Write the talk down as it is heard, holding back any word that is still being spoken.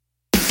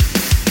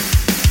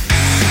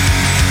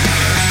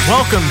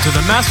Welcome to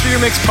the Master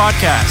Your Mix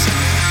podcast,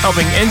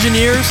 helping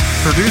engineers,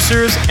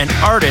 producers, and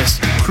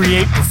artists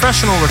create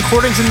professional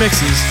recordings and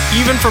mixes,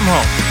 even from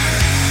home.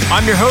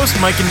 I'm your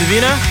host, Mike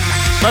Indovina.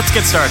 Let's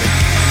get started.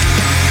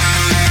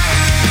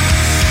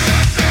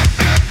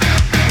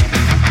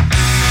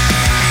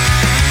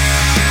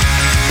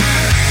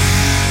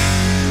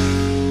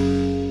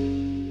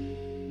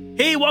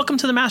 Hey, welcome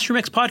to the Master Your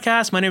Mix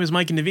podcast. My name is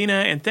Mike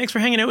Indovina, and thanks for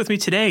hanging out with me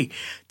today.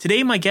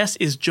 Today, my guest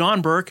is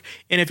John Burke,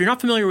 and if you're not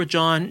familiar with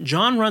John,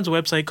 John runs a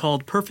website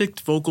called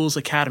Perfect Vocals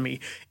Academy,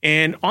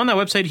 and on that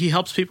website, he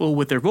helps people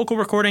with their vocal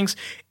recordings,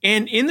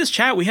 and in this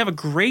chat, we have a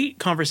great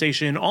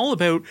conversation all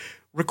about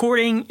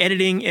recording,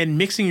 editing, and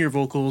mixing your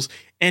vocals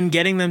and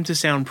getting them to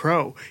sound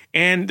pro.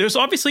 And there's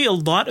obviously a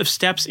lot of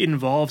steps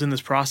involved in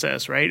this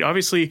process, right?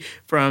 Obviously,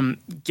 from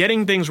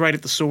getting things right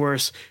at the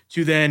source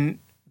to then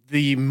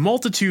the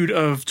multitude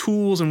of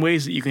tools and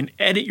ways that you can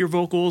edit your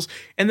vocals,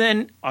 and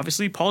then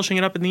obviously polishing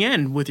it up in the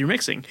end with your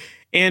mixing.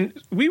 And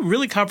we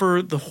really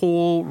cover the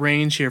whole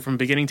range here from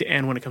beginning to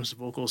end when it comes to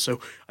vocals.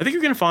 So I think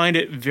you're going to find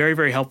it very,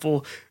 very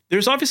helpful.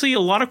 There's obviously a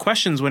lot of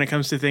questions when it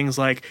comes to things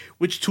like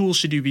which tools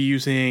should you be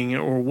using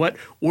or what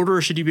order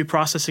should you be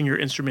processing your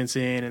instruments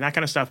in and that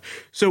kind of stuff.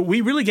 So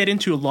we really get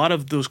into a lot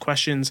of those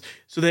questions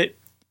so that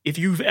if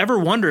you've ever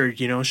wondered,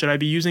 should I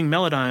be using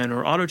Melodyne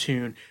or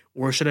Auto-Tune,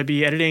 or should I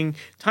be editing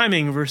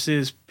timing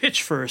versus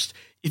pitch first?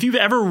 If you've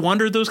ever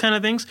wondered those kind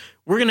of things,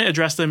 we're going to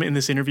address them in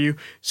this interview.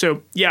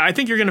 So yeah, I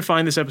think you're going to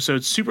find this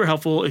episode super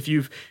helpful if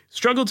you've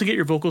struggled to get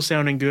your vocals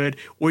sounding good,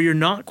 or you're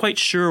not quite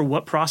sure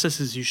what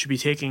processes you should be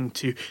taking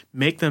to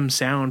make them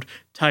sound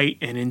tight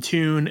and in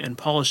tune and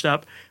polished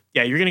up.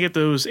 Yeah, you're going to get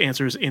those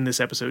answers in this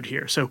episode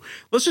here. So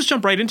let's just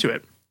jump right into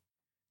it.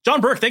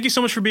 John Burke, thank you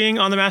so much for being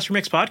on the Master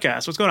Mix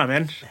podcast. What's going on,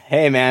 man?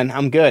 Hey, man.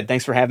 I'm good.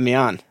 Thanks for having me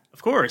on.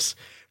 Of course.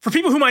 For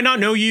people who might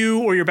not know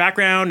you or your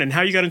background and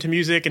how you got into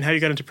music and how you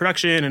got into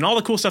production and all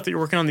the cool stuff that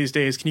you're working on these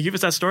days, can you give us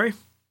that story?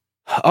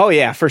 Oh,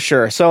 yeah, for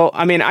sure. So,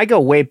 I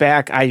go way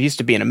back. I used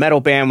to be in a metal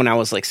band when I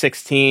was like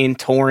 16,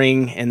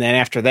 touring. And then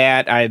after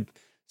that, I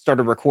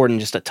started recording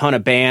just a ton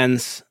of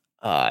bands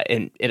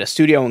in a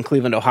studio in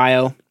Cleveland,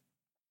 Ohio.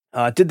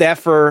 Did that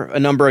for a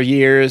number of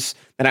years.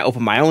 Then I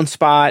opened my own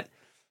spot,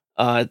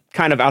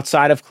 kind of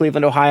outside of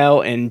Cleveland,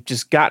 Ohio, and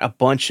just got a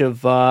bunch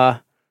of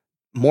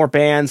more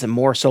bands and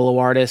more solo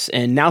artists.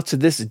 And now to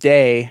this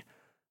day,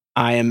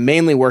 I am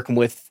mainly working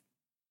with,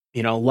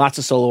 lots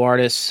of solo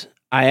artists.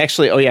 I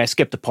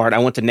skipped a part. I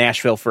went to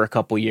Nashville for a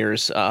couple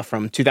years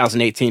from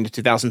 2018 to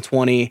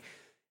 2020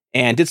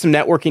 and did some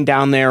networking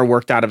down there,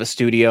 worked out of a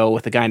studio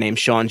with a guy named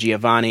Sean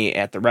Giovanni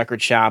at the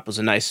record shop. It was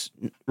a nice,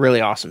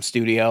 really awesome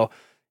studio.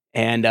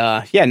 And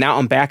now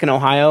I'm back in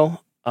Ohio.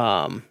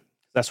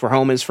 That's where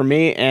home is for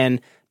me.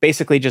 And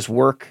basically just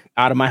work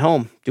out of my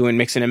home doing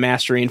mixing and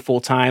mastering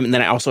full time. And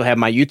then I also have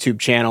my YouTube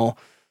channel,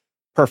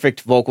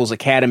 Perfect Vocals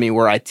Academy,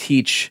 where I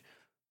teach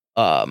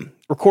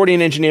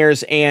recording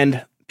engineers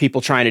and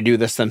people trying to do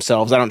this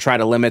themselves. I don't try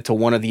to limit to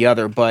one or the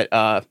other,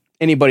 but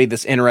anybody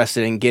that's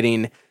interested in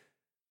getting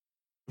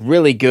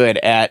really good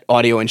at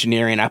audio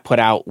engineering, I put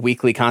out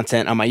weekly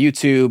content on my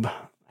YouTube. I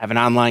have an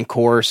online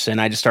course,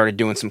 and I just started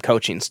doing some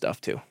coaching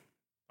stuff too.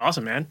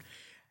 Awesome, man.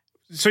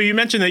 So you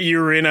mentioned that you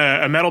were in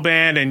a metal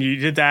band and you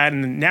did that,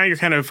 and now you're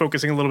kind of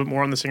focusing a little bit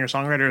more on the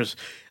singer-songwriters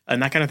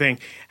and that kind of thing.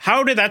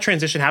 How did that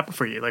transition happen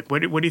for you? Like,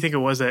 what do you think it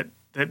was that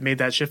made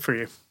that shift for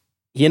you?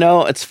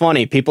 It's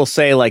funny. People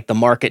say like the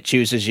market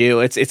chooses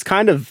you. It's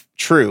kind of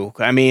true.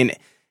 I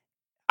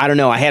don't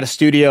know. I had a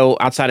studio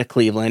outside of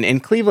Cleveland,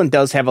 and Cleveland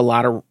does have a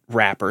lot of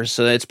rappers,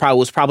 so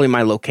was probably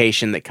my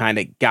location that kind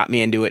of got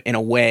me into it in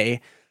a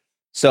way.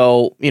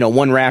 So,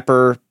 one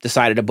rapper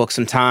decided to book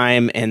some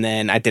time, and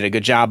then I did a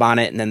good job on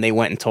it, and then they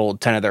went and told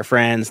 10 of their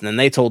friends, and then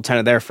they told 10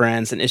 of their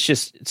friends, and it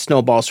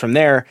snowballs from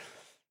there.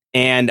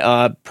 And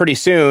pretty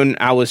soon,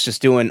 I was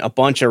just doing a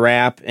bunch of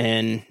rap,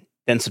 and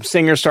then some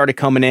singers started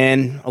coming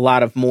in, a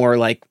lot of more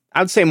I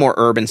would say more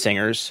urban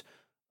singers,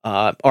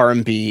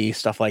 R&B,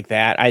 stuff like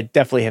that. I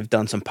definitely have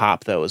done some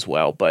pop, though, as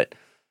well. But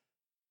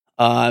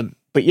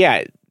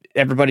yeah,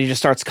 everybody just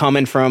starts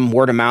coming from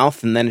word of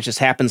mouth, and then it just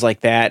happens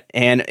like that.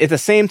 And at the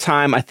same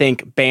time, I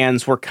think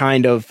bands were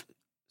kind of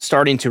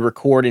starting to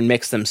record and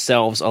mix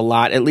themselves a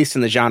lot, at least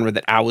in the genre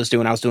that I was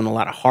doing. I was doing a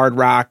lot of hard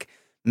rock,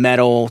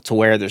 metal, to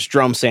where there's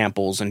drum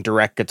samples and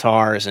direct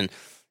guitars. And,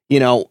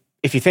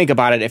 if you think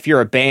about it, if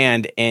you're a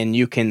band and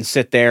you can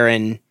sit there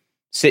and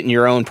sit in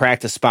your own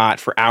practice spot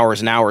for hours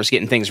and hours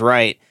getting things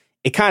right,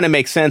 it kind of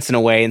makes sense in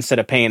a way instead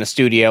of paying a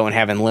studio and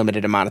having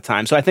limited amount of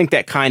time. So I think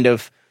that kind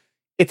of,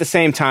 at the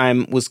same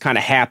time, was kind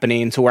of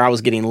happening to where I was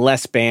getting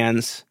less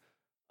bands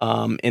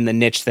in the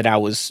niche that I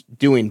was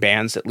doing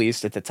bands, at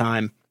least at the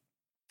time.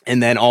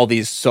 And then all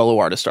these solo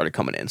artists started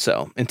coming in.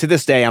 And to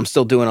this day, I'm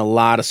still doing a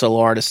lot of solo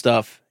artist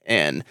stuff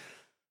and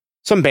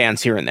some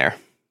bands here and there.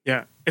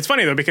 Yeah. It's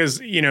funny, though, because,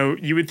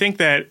 you would think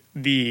that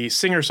the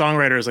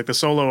singer-songwriters, like the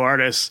solo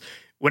artists,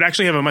 would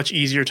actually have a much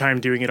easier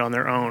time doing it on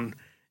their own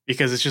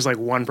because it's just like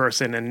one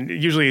person and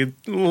usually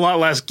a lot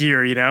less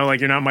gear, like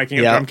you're not miking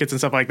up drum kits and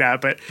stuff like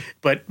that.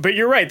 But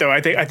you're right, though.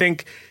 I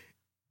think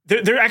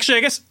they're actually,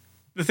 I guess,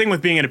 the thing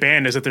with being in a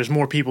band is that there's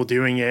more people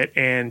doing it,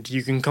 and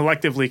you can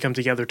collectively come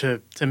together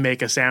to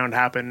make a sound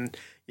happen.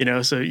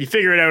 So you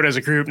figure it out as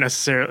a group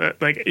necessarily.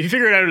 Like if you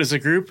figure it out as a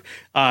group,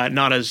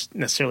 not as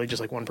necessarily just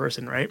like one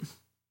person, right?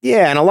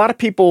 Yeah, and a lot of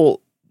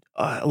people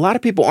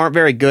aren't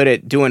very good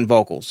at doing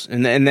vocals,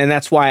 and then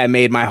that's why I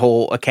made my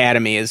whole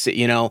academy. Is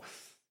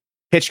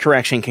pitch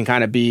correction can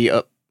kind of be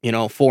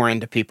foreign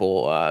to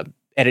people.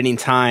 Editing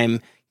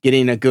time,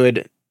 getting a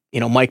good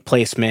mic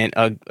placement,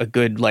 a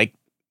good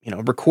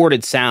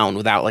recorded sound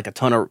without like a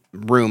ton of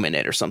room in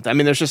it or something. I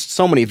mean, there's just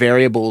so many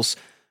variables.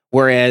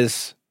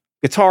 Whereas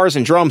guitars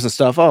and drums and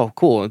stuff, oh,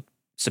 cool,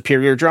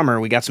 superior drummer,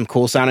 we got some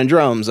cool sounding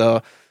drums.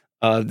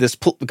 This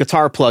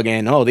guitar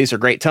plugin, oh, these are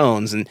great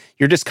tones, and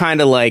you're just kind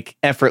of like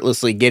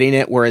effortlessly getting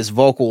it. Whereas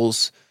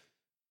vocals,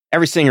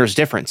 every singer is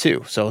different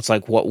too, so it's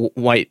like what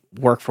might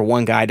work for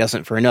one guy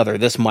doesn't for another.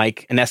 This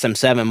mic, an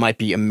SM7, might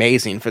be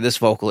amazing for this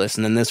vocalist,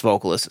 and then this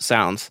vocalist it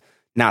sounds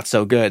not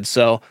so good.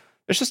 So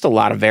there's just a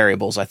lot of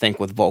variables, I think,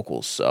 with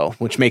vocals. So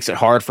which makes it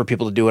hard for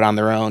people to do it on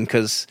their own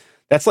because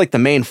that's like the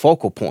main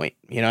focal point.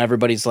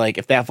 Everybody's like,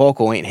 if that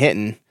vocal ain't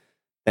hitting,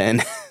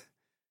 then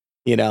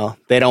they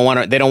don't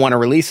want to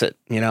release it.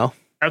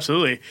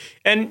 Absolutely.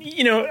 And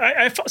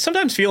I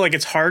sometimes feel like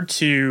it's hard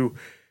to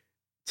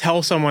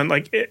tell someone,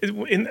 like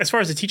as far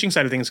as the teaching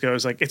side of things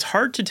goes, like it's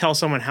hard to tell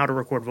someone how to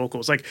record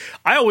vocals. Like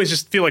I always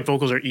just feel like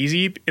vocals are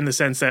easy in the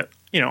sense that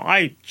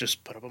I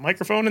just put up a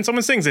microphone and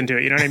someone sings into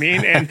it. You know what I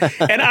mean?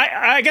 And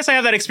I guess I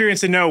have that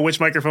experience to know which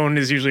microphone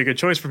is usually a good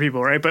choice for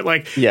people, right?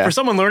 But for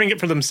someone learning it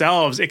for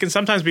themselves, it can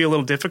sometimes be a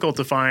little difficult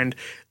to find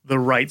the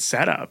right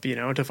setup.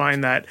 To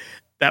find that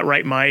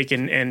right mic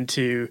and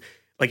to,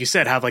 like you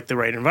said, have like the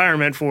right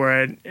environment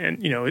for it.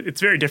 And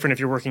it's very different if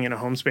you're working in a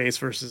home space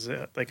versus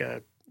a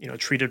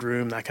treated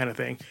room, that kind of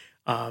thing.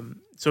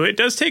 So it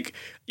does take,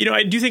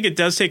 I do think it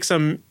does take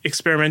some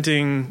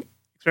experimenting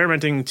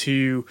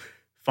to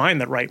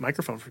find that right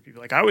microphone for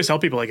people. Like I always tell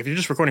people, like if you're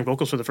just recording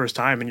vocals for the first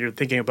time and you're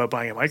thinking about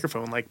buying a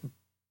microphone, like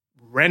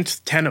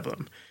rent 10 of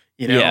them,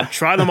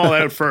 try them all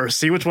out first,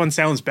 see which one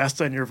sounds best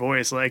on your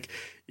voice. Like,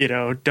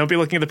 don't be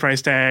looking at the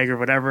price tag or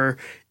whatever,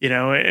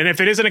 and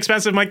if it is an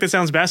expensive mic that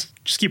sounds best,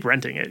 just keep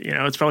renting it.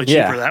 It's probably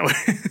cheaper that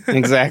way.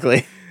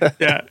 Exactly.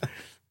 Yeah.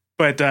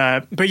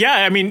 But yeah,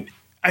 I mean,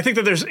 I think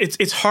that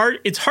it's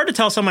hard to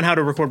tell someone how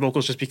to record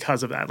vocals just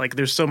because of that. Like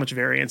there's so much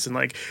variance in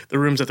like the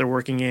rooms that they're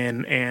working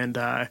in and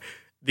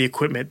the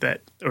equipment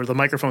or the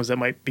microphones that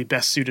might be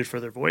best suited for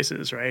their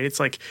voices, right? It's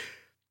like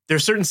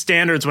there's certain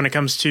standards when it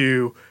comes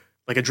to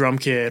like a drum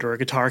kit or a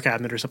guitar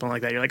cabinet or something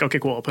like that. You're like, okay,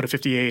 cool, I'll put a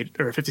 58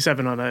 or a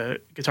 57 on a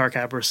guitar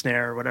cab or a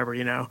snare or whatever,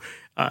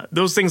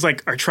 those things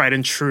like are tried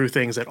and true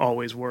things that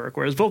always work.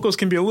 Whereas vocals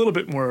can be a little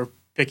bit more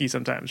picky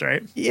sometimes,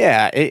 right?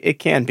 Yeah, it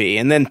can be.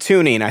 And then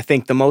tuning, I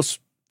think the most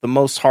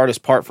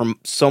hardest part for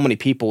so many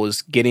people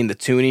is getting the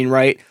tuning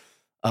right.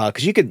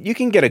 Cause you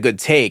can get a good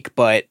take,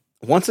 but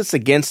once it's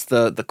against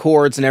the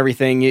chords and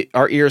everything,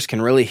 our ears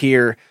can really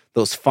hear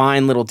those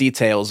fine little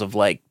details of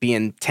like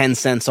being 10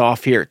 cents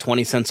off here,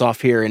 20 cents off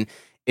here. And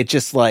it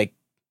just like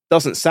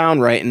doesn't sound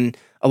right. And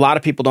a lot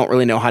of people don't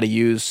really know how to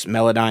use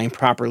Melodyne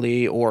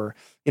properly, or,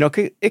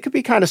 it could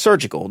be kind of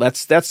surgical.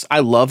 I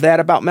love that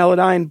about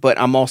Melodyne, but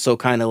I'm also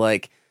kind of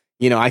like,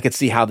 I could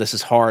see how this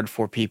is hard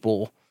for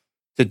people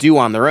to do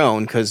on their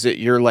own. Cause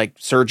you're like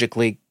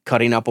surgically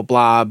cutting up a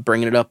blob,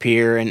 bringing it up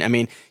here. And I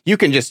mean, you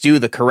can just do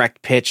the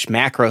correct pitch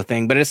macro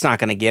thing, but it's not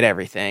going to get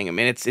everything. I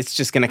mean, it's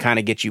just going to kind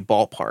of get you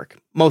ballpark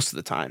most of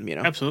the time,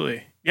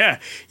 Absolutely. Yeah.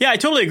 Yeah, I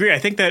totally agree. I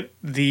think that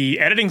the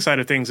editing side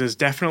of things is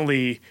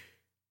definitely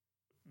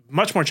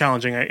much more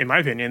challenging, in my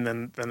opinion,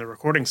 than the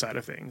recording side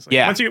of things. Like,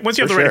 yeah. Once you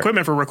have the right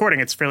equipment for recording,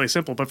 it's fairly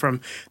simple. But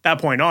from that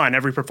point on,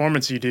 every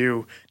performance you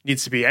do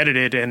needs to be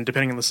edited, and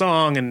depending on the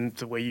song and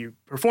the way you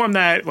perform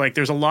that, like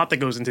there's a lot that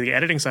goes into the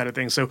editing side of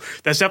things. So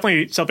that's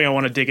definitely something I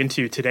want to dig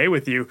into today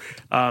with you,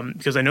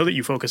 because I know that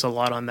you focus a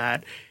lot on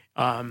that.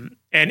 And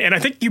I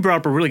think you brought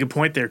up a really good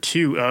point there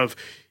too. Of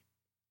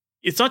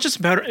it's not just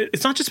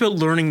about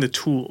learning the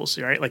tools,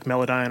 right? Like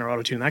Melodyne or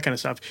Auto-Tune, that kind of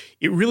stuff.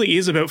 It really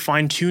is about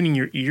fine tuning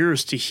your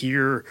ears to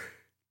hear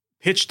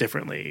pitch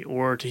differently,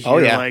 or to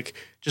hear like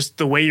just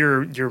the way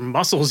your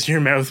muscles in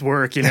your mouth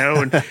work,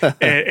 and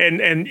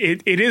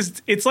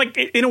it's like,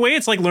 in a way,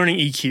 it's like learning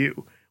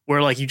EQ,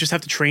 where like you just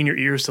have to train your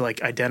ears to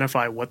like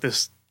identify what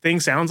this thing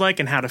sounds like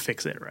and how to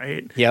fix it,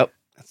 right? Yep,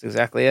 that's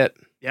exactly it.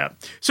 Yeah.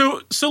 So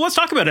let's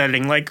talk about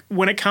editing. Like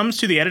when it comes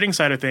to the editing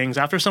side of things,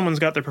 after someone's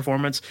got their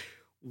performance,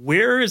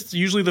 where is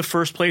usually the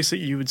first place that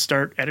you would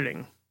start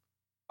editing?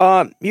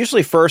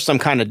 Usually first I'm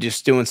kind of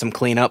just doing some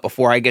cleanup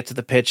before I get to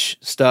the pitch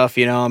stuff,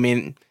 I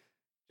mean,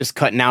 just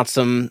cutting out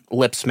some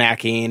lip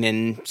smacking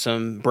and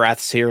some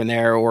breaths here and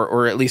there,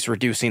 or at least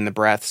reducing the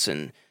breaths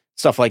and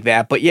stuff like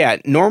that. But yeah,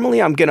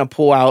 normally I'm going to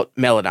pull out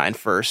Melodyne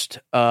first.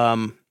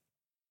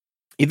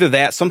 Either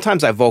that,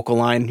 sometimes I vocal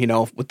line,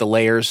 with the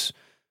layers.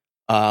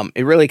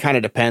 It really kind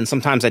of depends.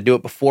 Sometimes I do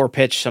it before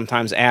pitch,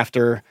 sometimes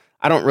after.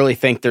 I don't really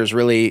think there's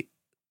really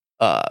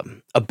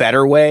a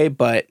better way,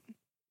 but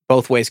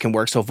both ways can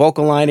work. So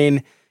vocal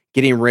lining,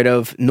 getting rid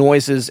of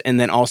noises, and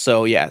then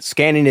also,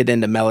 scanning it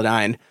into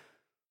Melodyne.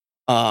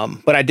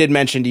 But I did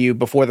mention to you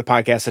before the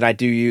podcast that I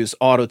do use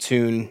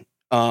Auto-Tune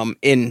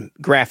in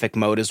graphic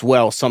mode as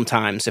well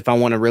sometimes if I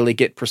want to really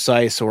get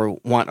precise or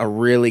want a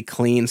really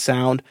clean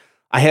sound.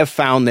 I have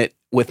found that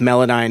with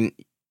Melodyne,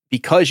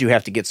 because you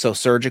have to get so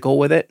surgical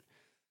with it,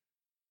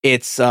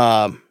 it's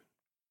a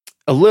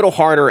little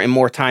harder and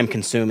more time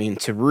consuming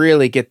to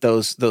really get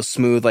those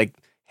smooth, like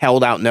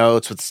held out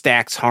notes with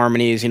stacks,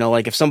 harmonies,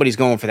 like if somebody's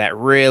going for that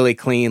really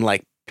clean,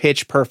 like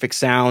pitch perfect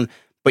sound,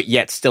 but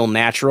yet still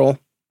natural.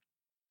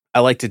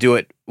 I like to do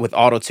it with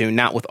Auto-Tune,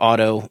 not with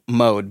auto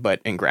mode,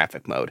 but in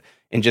graphic mode,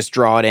 and just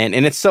draw it in.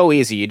 And it's so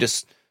easy. You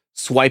just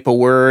swipe a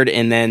word,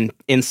 and then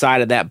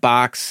inside of that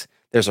box,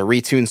 there's a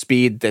retune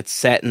speed that's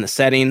set in the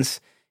settings,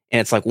 and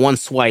it's like one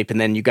swipe,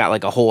 and then you got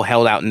like a whole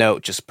held out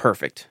note, just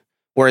perfect.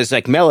 Whereas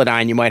like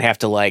Melodyne, you might have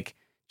to like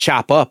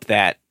chop up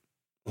that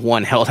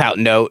one held out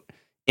note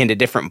into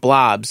different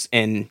blobs,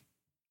 and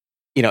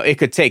it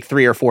could take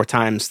 3 or 4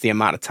 times the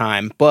amount of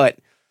time. But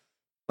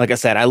like I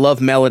said, I love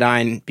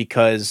Melodyne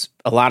because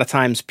a lot of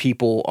times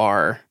people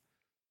are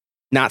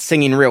not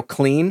singing real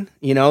clean.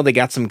 They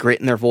got some grit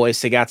in their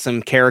voice. They got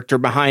some character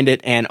behind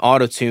it. And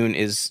Auto-Tune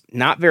is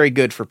not very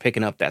good for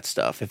picking up that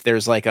stuff. If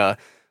there's like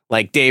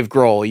Dave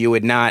Grohl, you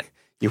would not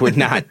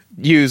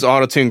use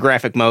Auto-Tune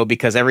graphic mode,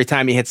 because every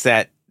time he hits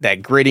that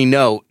gritty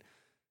note,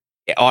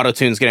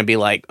 Auto-Tune's going to be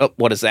like, oh,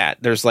 what is that?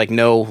 There's like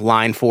no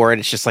line for it.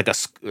 It's just like a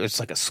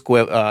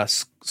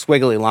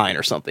squiggly line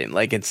or something.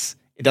 Like it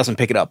doesn't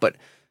pick it up, but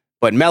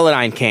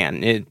Melodyne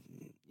can.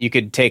 You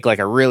could take like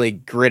a really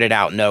gritted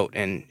out note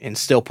and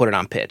still put it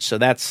on pitch. So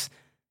that's,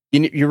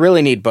 you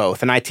really need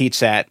both. And I teach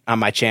that on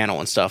my channel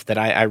and stuff, that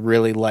I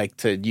really like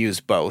to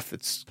use both.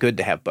 It's good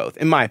to have both,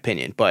 in my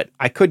opinion, but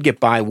I could get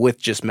by with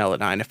just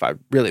Melodyne if I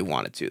really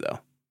wanted to, though.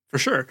 For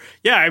sure.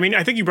 Yeah. I mean,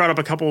 I think you brought up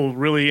a couple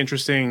really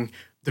interesting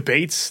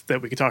debates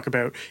that we could talk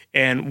about.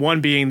 And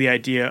one being the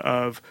idea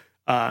of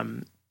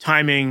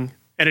editing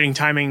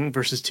timing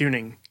versus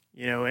tuning,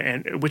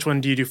 and which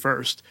one do you do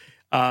first?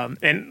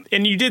 And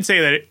you did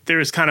say that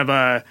there's kind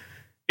of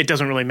it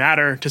doesn't really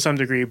matter to some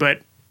degree, but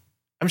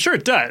I'm sure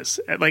it does.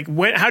 Like,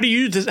 how do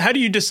you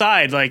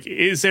decide? Like,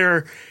 is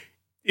there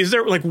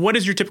like, what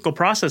is your typical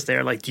process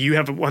there? Like, do you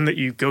have one that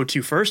you go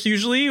to first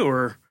usually,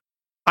 or?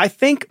 I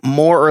think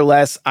more or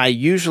less I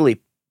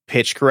usually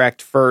pitch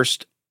correct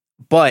first,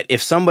 but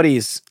if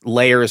somebody's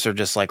layers are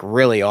just like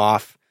really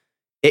off,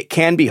 it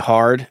can be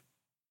hard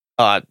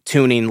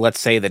tuning, let's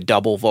say, the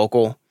double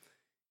vocal.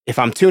 If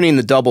I'm tuning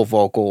the double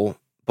vocal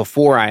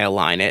before I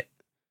align it,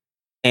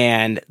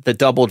 and the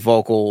doubled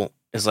vocal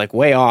is like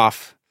way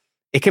off,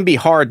 it can be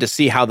hard to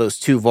see how those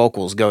two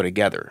vocals go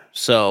together.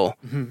 So,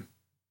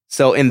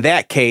 so in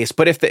that case,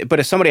 but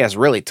if somebody has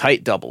really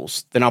tight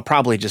doubles, then I'll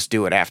probably just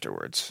do it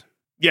afterwards.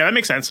 Yeah, that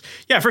makes sense.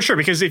 Yeah, for sure.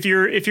 Because if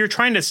you're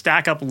trying to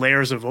stack up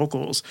layers of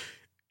vocals,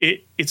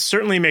 it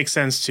certainly makes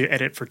sense to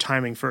edit for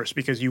timing first,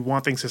 because you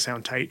want things to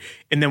sound tight.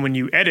 And then when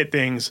you edit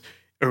things,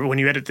 or when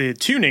you edit the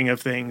tuning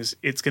of things,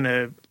 it's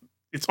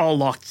all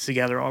locked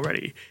together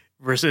already.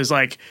 Versus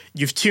like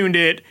you've tuned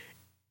it,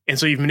 and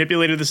so you've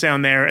manipulated the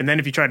sound there, and then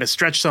if you try to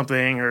stretch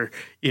something or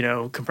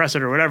compress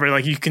it or whatever,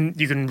 like you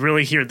can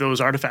really hear those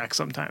artifacts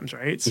sometimes,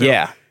 right? So,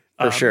 yeah,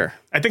 for sure.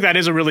 I think that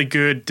is a really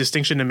good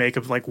distinction to make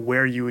of like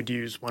where you would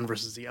use one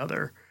versus the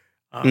other.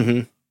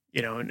 And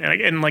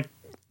like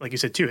you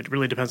said too, it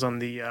really depends on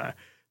the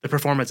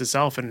performance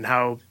itself and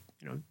how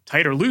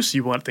tight or loose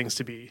you want things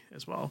to be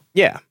as well.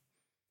 Yeah.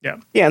 Yeah.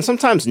 Yeah. And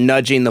sometimes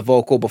nudging the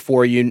vocal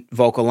before you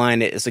vocal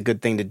line it is a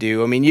good thing to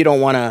do. I mean, you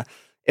don't want to,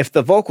 if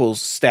the vocals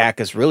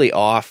stack is really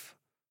off,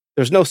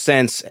 there's no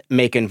sense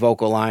making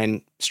vocal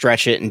line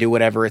stretch it and do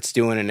whatever it's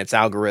doing in its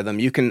algorithm.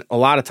 You can a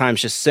lot of times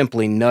just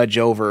simply nudge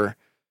over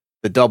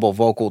the double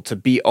vocal to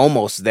be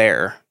almost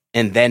there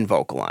and then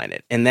vocal line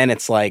it. And then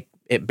it's like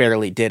it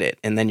barely did it.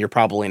 And then you're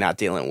probably not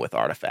dealing with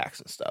artifacts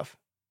and stuff.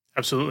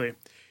 Absolutely.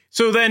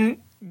 So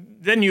then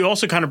you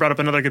also kind of brought up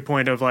another good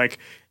point of like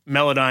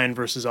Melodyne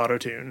versus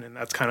Auto-Tune, and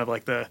that's kind of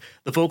like the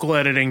vocal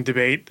editing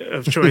debate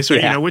of choice.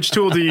 Yeah. Or, which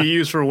tool do you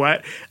use for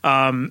what?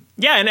 And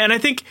I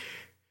think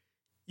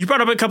you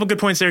brought up a couple good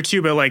points there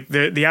too, but like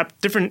the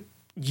app different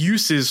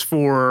uses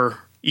for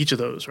each of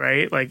those,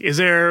 right? Like, is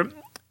there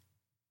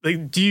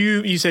like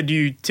you said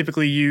you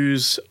typically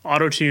use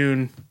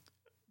Auto-Tune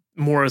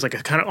more as like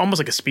a kind of almost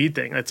like a speed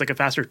thing. It's like a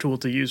faster tool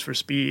to use for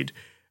speed.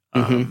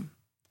 And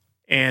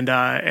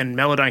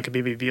Melodyne could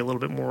maybe be a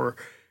little bit more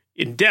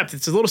in depth.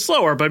 It's a little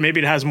slower, but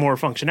maybe it has more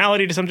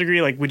functionality to some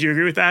degree. Like, would you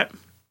agree with that?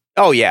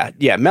 Oh yeah.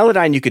 Yeah.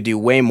 Melodyne you could do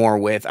way more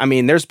with. I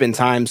mean, there's been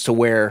times to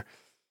where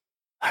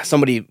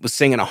somebody was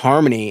singing a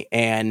harmony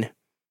and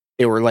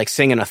they were like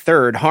singing a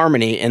third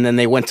harmony, and then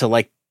they went to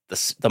like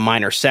the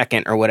minor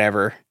second or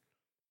whatever.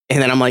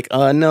 And then I'm like,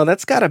 no,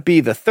 that's gotta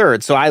be the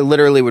third. So I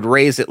literally would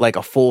raise it like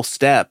a full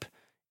step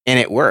and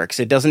it works.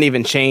 It doesn't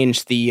even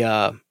change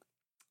the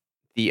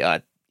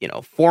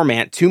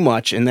format too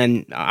much. And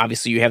then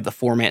obviously you have the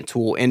format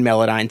tool in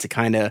Melodyne to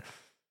kind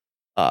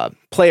of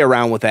play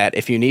around with that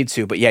if you need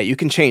to. But yeah, you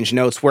can change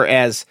notes.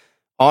 Whereas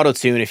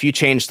Auto-Tune, if you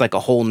change like a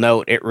whole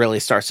note, it really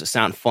starts to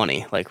sound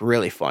funny, like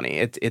really funny.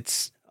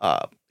 It's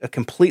a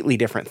completely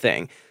different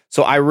thing.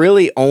 So I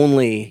really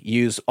only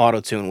use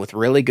autotune with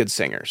really good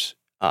singers.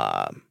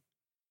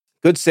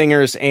 Good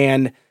singers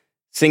and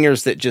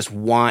singers that just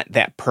want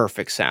that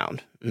perfect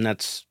sound. And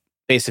that's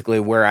basically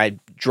where I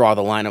draw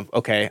the line of,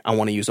 okay, I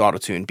want to use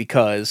autotune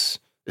because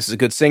this is a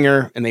good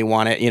singer and they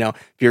want it. If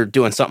you're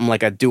doing something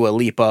like a Dua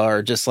Lipa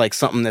or just like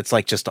something that's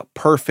like just a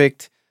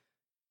perfect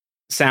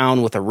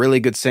sound with a really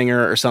good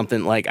singer or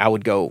something, like I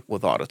would go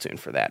with autotune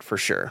for that for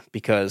sure.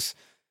 Because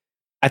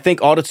I think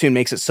autotune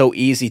makes it so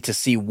easy to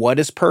see what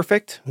is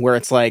perfect, where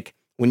it's like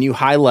when you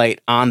highlight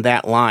on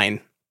that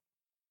line,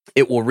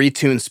 it will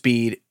retune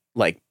speed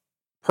like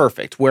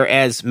perfect.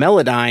 Whereas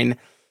Melodyne,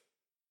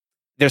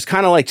 there's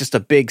kind of like just a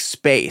big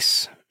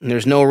space and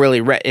there's no really,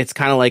 it's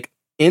kind of like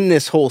in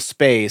this whole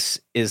space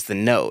is the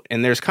note.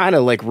 And there's kind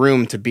of like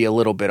room to be a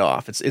little bit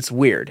off. It's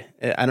weird.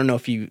 I don't know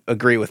if you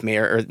agree with me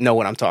or know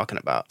what I'm talking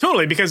about.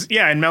 Totally. Because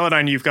in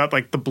Melodyne, you've got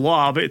like the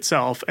blob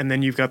itself and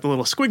then you've got the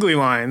little squiggly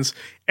lines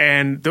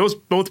and those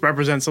both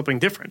represent something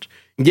different.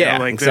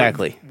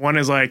 Exactly. One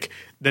is like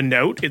the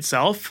note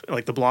itself,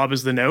 like the blob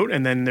is the note,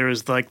 and then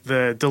there's like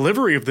the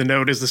delivery of the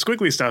note is the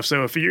squiggly stuff.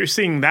 So if you're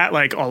seeing that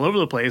like all over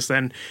the place,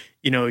 then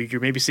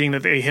you're maybe seeing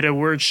that they hit a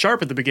word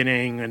sharp at the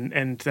beginning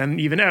and then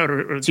even out.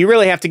 Or so you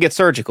really have to get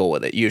surgical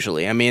with it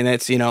usually. I mean,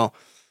 it's, and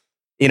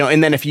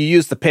then if you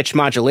use the pitch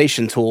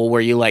modulation tool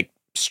where you like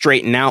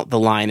straighten out the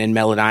line in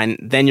Melodyne,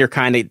 then you're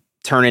kind of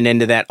turning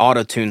into that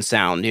auto-tune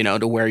sound,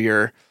 to where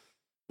you're,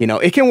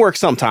 it can work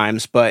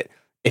sometimes, but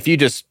if you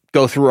just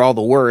go through all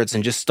the words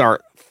and just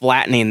start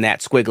flattening that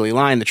squiggly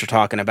line that you're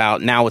talking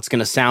about, now it's going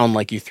to sound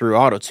like you threw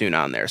auto-tune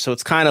on there. So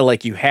it's kind of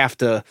like you have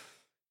to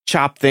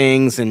chop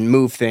things and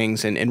move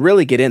things and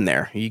really get in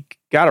there. You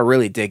got to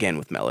really dig in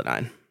with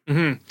Melodyne.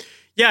 Mm-hmm.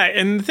 Yeah,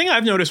 and the thing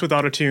I've noticed with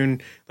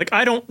autotune, like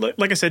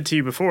I said to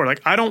you before,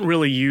 like I don't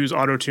really use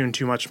autotune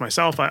too much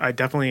myself. I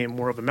definitely am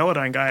more of a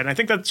Melodyne guy, and I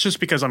think that's just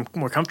because I'm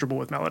more comfortable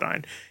with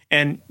Melodyne.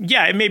 And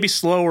yeah, it may be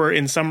slower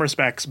in some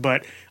respects,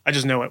 but I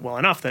just know it well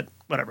enough that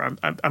whatever.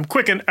 I'm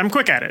quick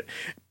at it.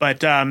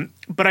 But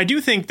I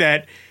do think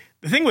that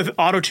the thing with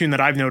autotune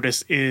that I've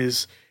noticed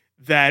is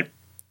that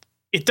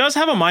it does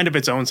have a mind of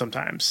its own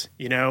sometimes,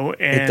 and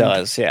it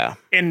does, yeah.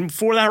 And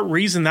for that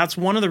reason, that's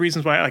one of the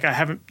reasons why I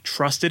haven't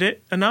trusted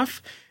it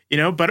enough,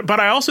 but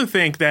I also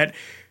think that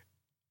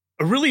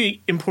a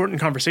really important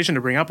conversation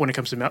to bring up when it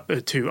comes to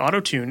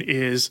autotune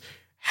is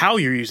how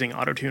you're using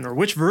autotune or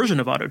which version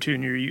of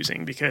autotune you're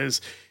using,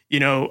 because,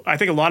 I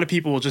think a lot of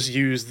people will just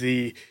use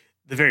the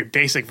very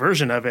basic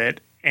version of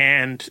it,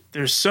 and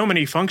there's so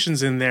many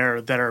functions in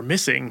there that are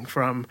missing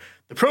from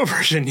the pro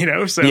version,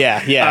 So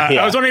yeah.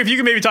 I was wondering if you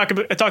could maybe talk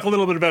a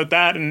little bit about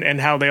that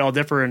and how they all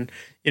differ and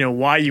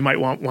why you might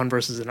want one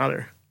versus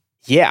another.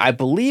 Yeah, I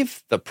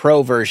believe the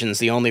pro version is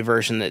the only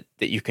version that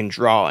you can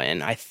draw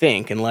in. I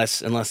think, unless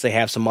they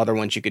have some other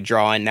ones you could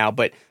draw in now.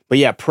 But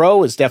yeah,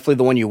 pro is definitely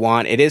the one you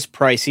want. It is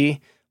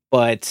pricey,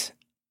 but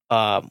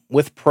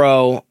with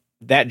pro,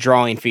 that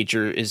drawing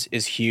feature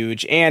is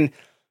huge. And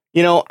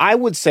I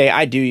would say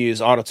I do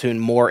use autotune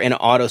more in an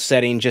auto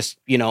setting, just,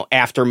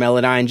 after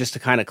Melodyne, just to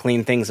kind of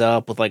clean things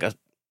up with like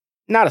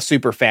not a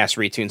super fast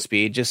retune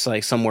speed, just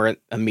like somewhere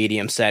a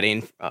medium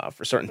setting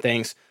for certain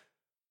things.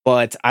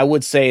 But I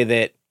would say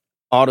that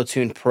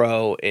autotune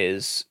pro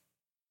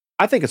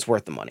I think it's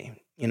worth the money,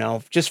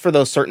 just for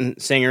those certain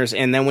singers.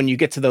 And then when you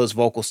get to those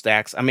vocal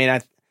stacks, I mean,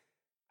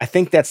 I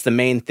think that's the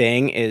main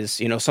thing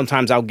is,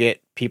 sometimes I'll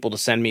get people to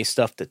send me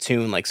stuff to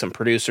tune, like some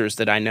producers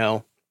that I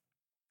know.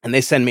 And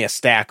they send me a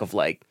stack of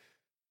like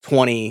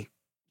 20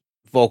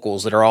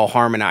 vocals that are all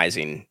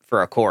harmonizing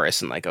for a chorus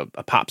and like a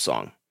pop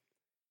song.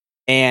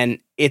 And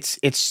it's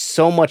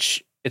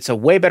a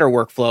way better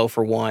workflow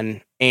for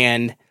one.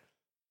 And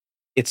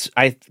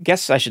I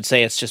guess I should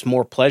say it's just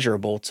more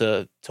pleasurable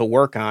to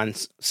work on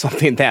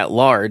something that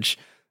large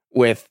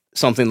with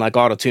something like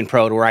Autotune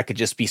Pro, where I could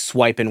just be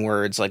swiping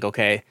words like,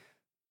 okay,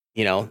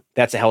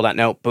 that's a held out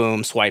note,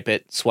 boom, swipe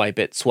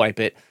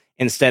it,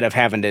 instead of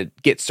having to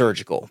get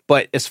surgical.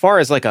 But as far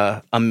as like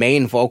a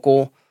main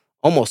vocal,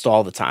 almost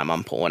all the time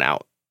I'm pulling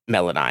out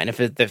Melodyne.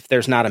 If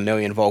there's not a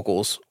million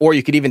vocals, or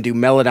you could even do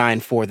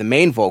Melodyne for the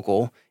main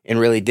vocal and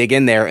really dig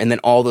in there, and then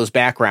all those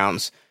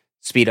backgrounds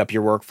speed up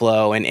your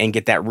workflow and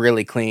get that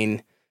really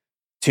clean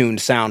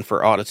tuned sound for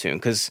autotune.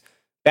 Because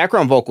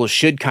background vocals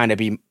should kind of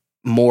be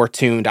more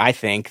tuned, I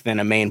think, than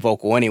a main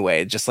vocal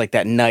anyway. Just like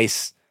that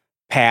nice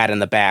pad in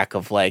the back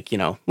of like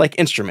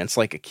instruments,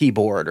 like a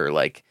keyboard or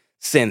like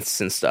synths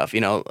and stuff,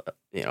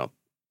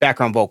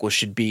 background vocals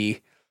should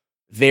be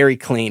very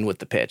clean with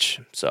the pitch.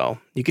 So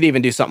you could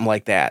even do something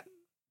like that.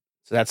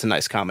 So that's a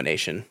nice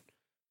combination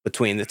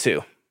between the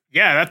two.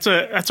 Yeah,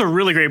 that's a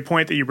really great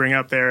point that you bring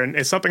up there. And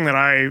it's something that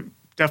I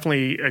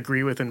definitely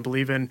agree with and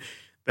believe in,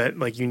 that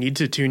like you need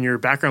to tune your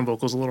background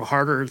vocals a little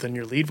harder than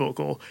your lead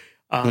vocal.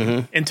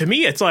 And to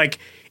me, it's like,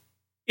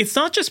 it's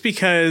not just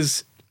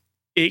because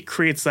it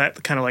creates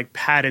that kind of like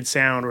padded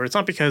sound, or it's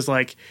not because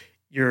like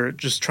you're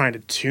just trying to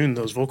tune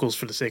those vocals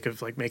for the sake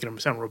of like making them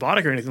sound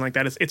robotic or anything like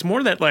that. It's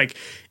more that like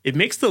it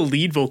makes the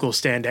lead vocal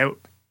stand out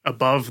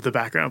above the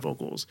background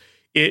vocals.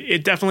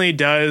 It definitely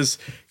does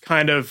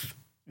kind of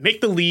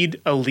make the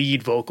lead a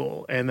lead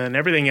vocal, and then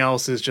everything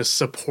else is just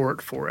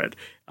support for it.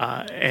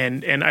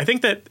 And I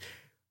think that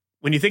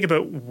when you think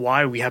about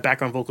why we have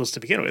background vocals to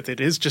begin with, it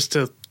is just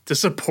to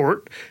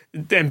support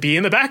and be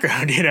in the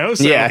background,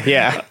 So,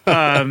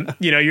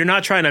 you're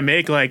not trying to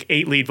make like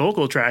 8 lead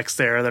vocal tracks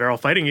there that are all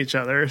fighting each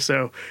other.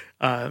 So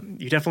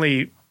you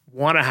definitely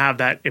want to have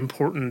that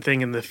important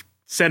thing in the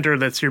center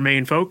that's your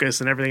main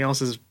focus, and everything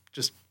else is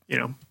just,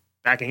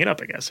 backing it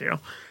up, I guess,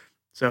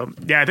 So,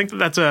 yeah, I think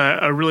that's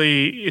a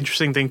really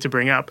interesting thing to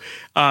bring up.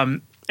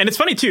 And it's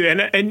funny, too.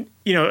 And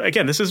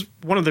again, this is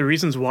one of the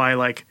reasons why I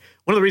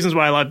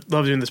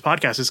love doing this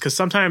podcast is because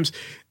sometimes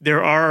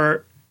there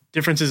are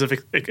differences of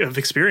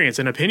experience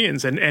and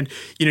opinions. And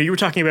you were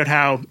talking about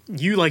how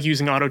you like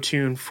using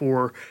Auto-Tune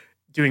for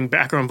doing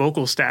background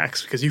vocal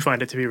stacks because you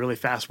find it to be a really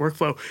fast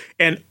workflow.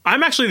 And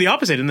I'm actually the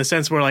opposite in the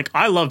sense where like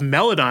I love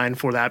Melodyne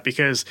for that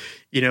because,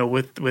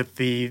 with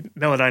the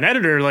Melodyne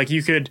editor, like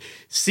you could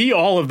see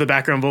all of the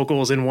background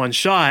vocals in one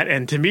shot.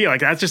 And to me,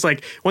 like that's just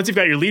like once you've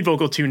got your lead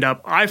vocal tuned up,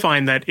 I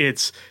find that you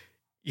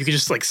can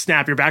just like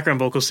snap your background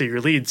vocals to your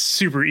lead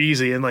super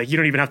easy. And like you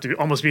don't even have to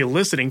almost be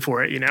listening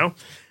for it,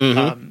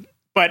 Mm-hmm.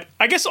 But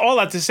I guess all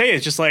that to say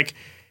is just like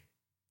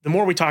the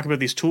more we talk about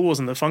these tools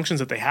and the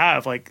functions that they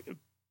have, like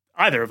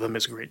either of them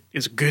is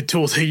a good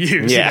tool to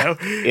use. Yeah.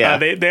 Yeah.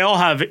 They all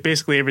have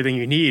basically everything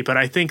you need. But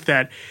I think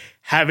that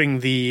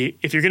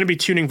if you're going to be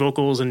tuning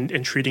vocals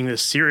and treating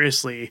this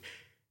seriously,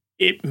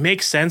 it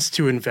makes sense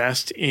to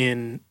invest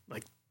in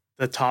like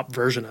the top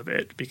version of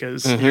it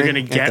because you're going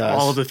to get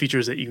all of the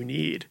features that you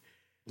need.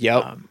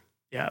 Yep.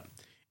 Yeah.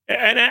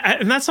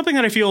 And that's something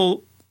that I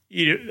feel,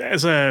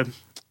 as a,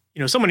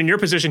 someone in your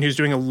position who's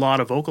doing a lot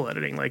of vocal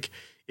editing, like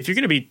if you're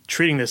going to be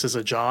treating this as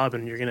a job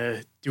and you're going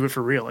to do it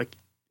for real, like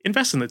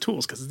invest in the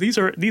tools because these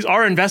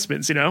are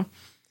investments,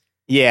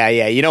 Yeah.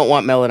 You don't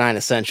want Melodyne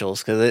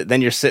Essentials because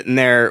then you're sitting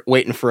there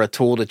waiting for a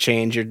tool to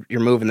change. You're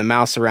moving the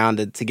mouse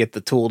around to get the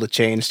tool to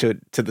change to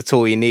the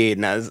tool you need,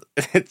 and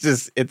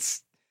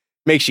it's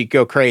makes you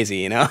go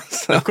crazy, So.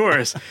 Of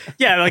course,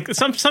 yeah. Like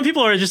some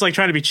people are just like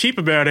trying to be cheap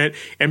about it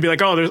and be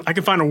like, oh, I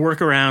can find a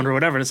workaround or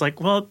whatever. And it's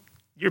like, well,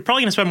 you're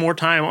probably gonna spend more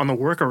time on the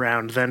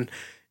workaround than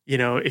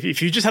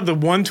if you just have the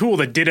one tool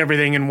that did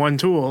everything in one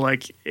tool,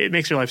 like it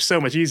makes your life so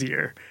much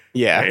easier.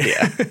 Yeah, right?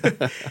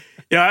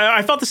 Yeah.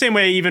 I felt the same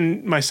way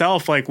even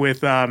myself, like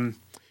with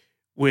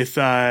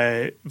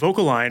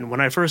Vocaline when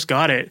I first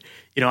got it.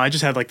 I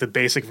just had like the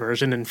basic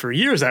version, and for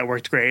years that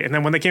worked great. And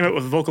then when they came out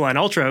with Vocaline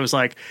Ultra, I was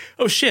like,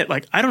 oh shit,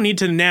 like I don't need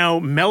to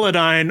now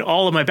Melodyne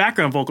all of my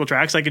background vocal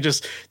tracks. I could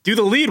just do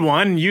the lead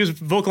one, use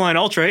Vocaline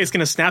Ultra. It's going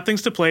to snap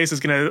things to place.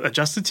 It's going to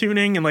adjust the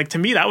tuning. And like, to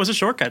me, that was a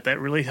shortcut that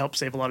really helped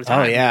save a lot of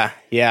time. Oh yeah.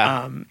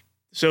 Yeah.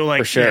 So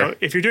like, for sure.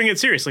 If you're doing it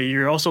seriously,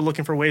 you're also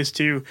looking for ways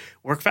to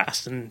work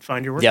fast and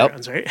find your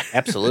workarounds, right?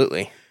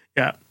 Absolutely.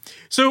 Yeah.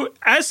 So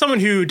as someone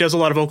who does a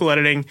lot of vocal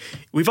editing,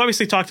 we've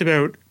obviously talked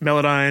about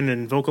Melodyne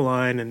and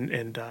Vocaline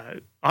and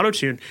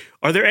Auto-Tune.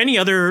 Are there any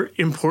other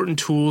important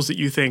tools that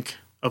you think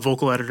a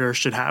vocal editor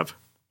should have?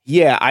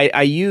 Yeah,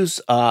 I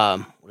use,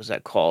 what is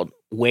that called?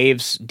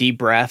 Waves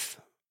Debreath.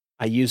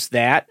 I use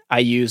that. I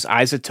use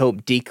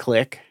iZotope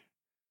Declick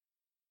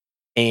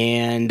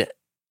and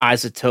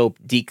iZotope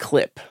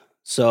Declip.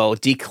 So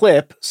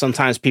Declip,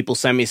 sometimes people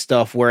send me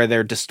stuff where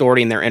they're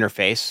distorting their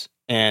interface,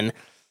 and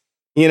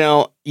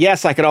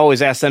yes, I could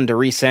always ask them to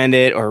resend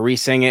it or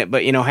resing it,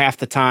 but half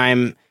the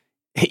time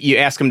you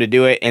ask them to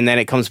do it and then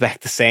it comes back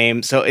the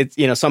same. So it's,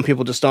 some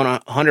people just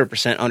don't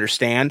 100%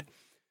 understand.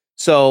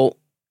 So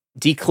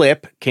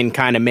Declip can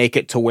kind of make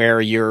it to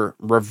where you're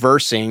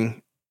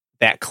reversing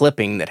that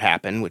clipping that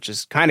happened, which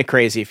is kind of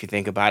crazy if you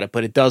think about it,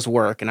 but it does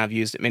work and I've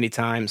used it many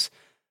times.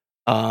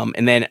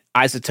 And then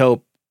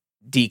iZotope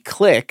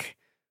Declick,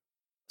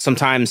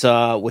 sometimes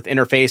with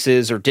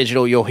interfaces or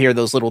digital, you'll hear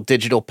those little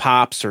digital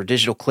pops or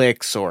digital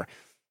clicks, or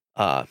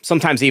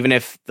sometimes even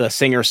if the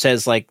singer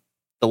says like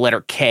the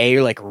letter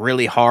K like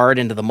really hard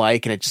into the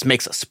mic and it just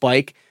makes a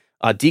spike.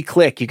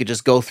 Declick, you could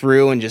just go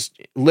through and just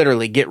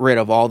literally get rid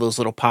of all those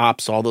little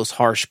pops, all those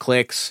harsh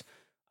clicks.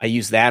 I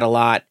use that a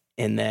lot.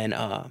 And then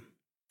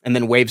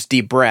Waves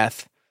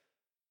Debreath.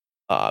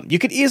 You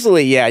could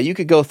easily, you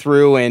could go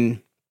through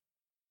and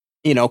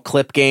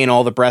clip gain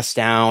all the breaths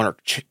down or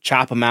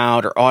chop them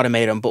out or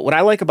automate them. But what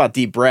I like about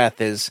Debreath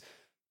is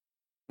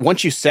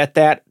once you set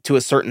that to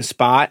a certain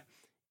spot,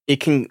 it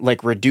can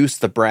like reduce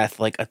the breath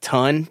like a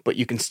ton, but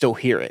you can still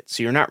hear it.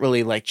 So you're not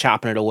really like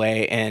chopping it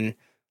away. And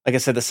like I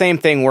said, the same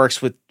thing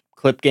works with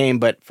clip gain,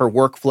 but for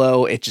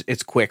workflow,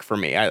 it's quick for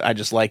me. I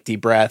just like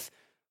Debreath,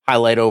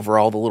 highlight over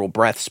all the little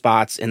breath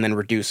spots and then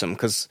reduce them.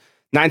 Cause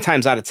 9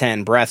 times out of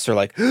 10 breaths are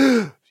like,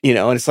 and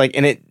it's like,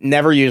 and it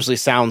never usually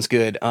sounds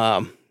good.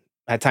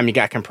 By the time you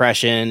got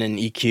compression and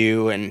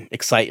EQ and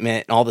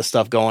excitement and all this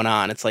stuff going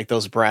on, it's like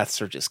those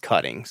breaths are just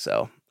cutting.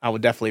 So I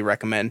would definitely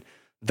recommend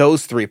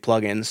those 3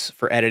 plugins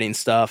for editing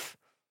stuff.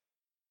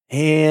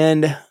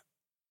 And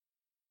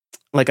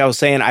like I was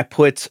saying, I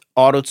put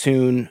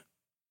Auto-Tune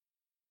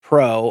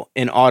Pro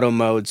in auto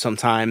mode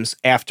sometimes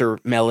after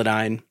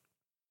Melodyne,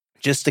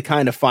 just to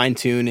kind of fine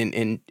tune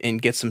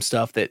and get some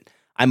stuff that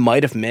I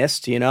might have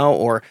missed,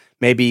 or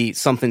maybe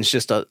something's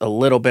just a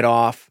little bit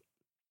off.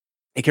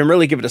 It can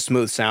really give it a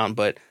smooth sound,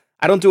 but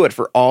I don't do it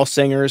for all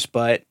singers,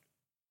 but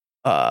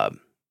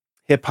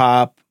hip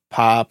hop,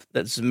 pop,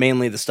 that's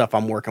mainly the stuff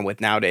I'm working with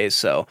nowadays.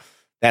 So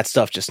that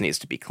stuff just needs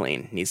to be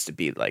clean, needs to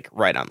be like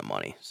right on the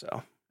money.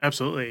 So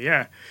absolutely.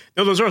 Yeah.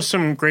 No, those are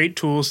some great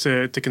tools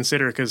to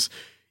consider because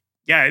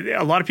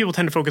a lot of people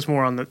tend to focus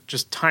more on the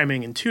just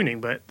timing and tuning,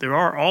 but there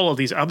are all of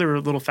these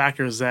other little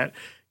factors that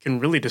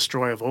can really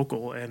destroy a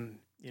vocal. And,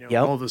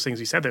 all of those things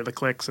you said there, the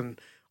clicks and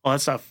all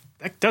that stuff,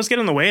 that does get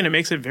in the way and it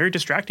makes it very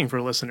distracting for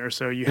a listener.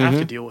 So you have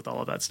to deal with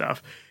all of that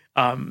stuff.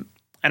 And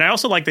I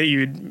also like that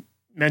you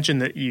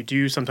mentioned that you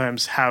do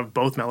sometimes have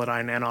both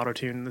Melodyne and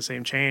Autotune in the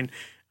same chain.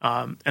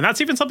 And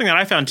that's even something that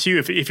I found too.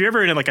 If you're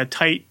ever in like a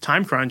tight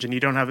time crunch and you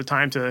don't have the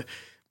time to,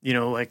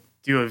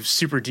 do a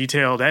super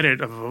detailed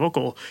edit of a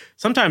vocal,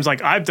 sometimes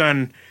like I'll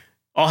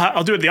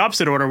do it the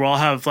opposite order where I'll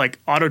have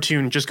like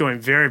Autotune just going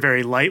very,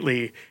 very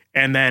lightly.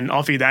 And then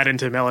I'll feed that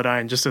into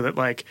Melodyne just so that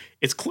like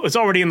it's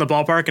already in the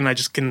ballpark and I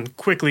just can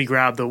quickly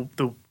grab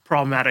the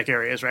problematic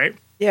areas, right?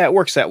 Yeah, it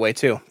works that way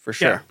too, for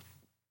sure.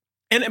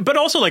 Yeah. But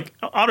also like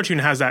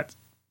Autotune has that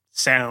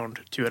sound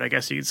to it, I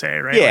guess you could say,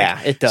 right? Yeah,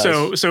 like, it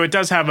does. So it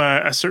does have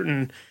a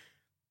certain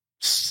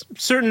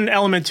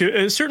element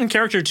to a certain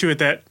character to it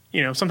that,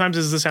 sometimes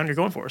is the sound you're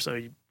going for.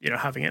 So,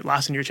 having it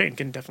last in your chain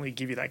can definitely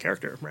give you that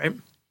character, right?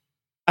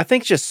 I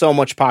think just so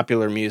much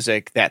popular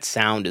music, that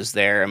sound is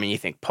there. I mean, you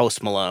think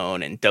Post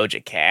Malone and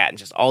Doja Cat and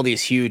just all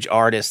these huge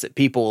artists that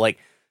people like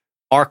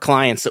our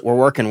clients that we're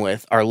working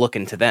with are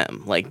looking to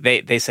them. Like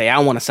they say, I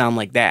want to sound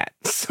like that.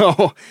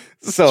 So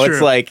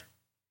it's like,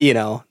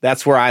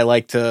 that's where I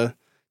like to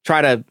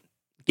try to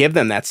give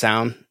them that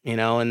sound,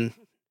 and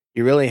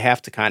you really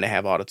have to kind of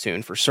have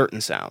autotune for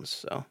certain sounds.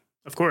 So,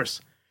 of course.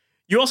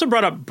 You also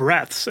brought up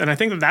breaths, and I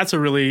think that that's a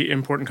really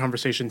important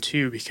conversation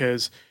too,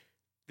 because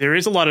there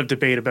is a lot of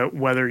debate about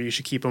whether you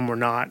should keep them or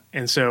not.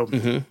 And so,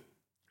 do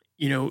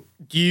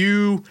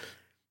you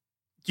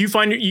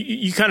find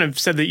you kind of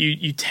said that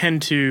you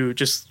tend to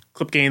just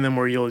clip gain them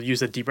or you'll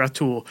use a deep breath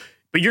tool,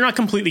 but you're not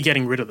completely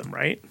getting rid of them,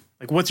 right?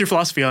 Like what's your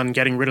philosophy on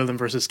getting rid of them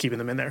versus keeping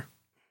them in there?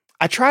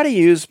 I try to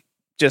use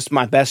just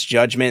my best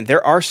judgment.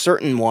 There are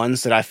certain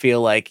ones that I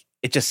feel like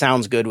it just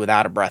sounds good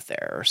without a breath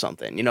there or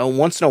something,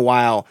 once in a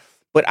while,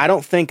 but I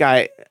don't think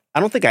I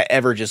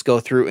ever just go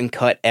through and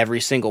cut every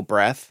single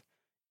breath.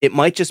 It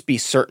might just be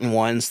certain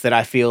ones that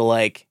I feel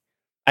like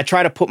I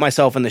try to put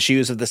myself in the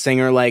shoes of the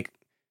singer. Like,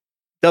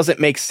 does it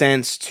make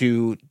sense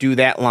to do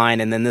that line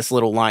and then this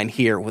little line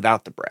here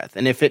without the breath?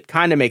 And if it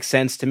kind of makes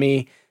sense to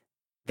me,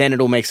 then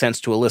it'll make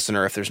sense to a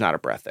listener if there's not a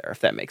breath there,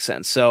 if that makes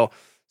sense. So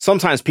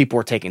sometimes people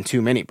are taking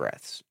too many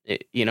breaths,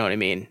 you know what I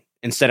mean?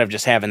 Instead of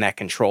just having that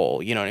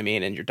control, you know what I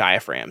mean? And your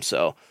diaphragm.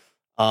 So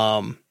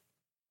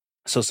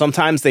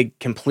sometimes they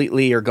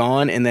completely are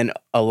gone. And then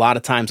a lot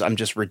of times I'm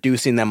just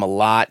reducing them a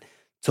lot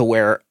to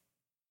where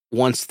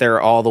once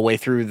they're all the way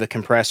through the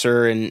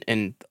compressor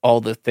and all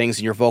the things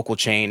in your vocal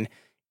chain,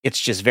 it's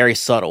just very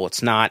subtle.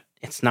 It's not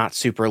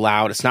super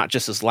loud. It's not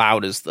just as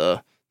loud as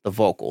the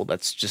vocal.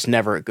 That's just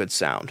never a good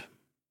sound.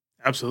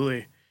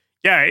 Absolutely.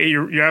 Yeah,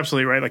 you're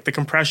absolutely right. Like the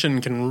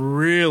compression can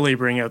really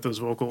bring out those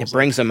vocals. It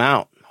brings them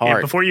out hard.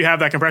 Yeah, before you have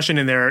that compression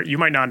in there, you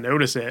might not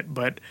notice it,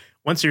 but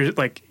once you're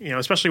like,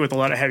 especially with a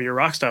lot of heavier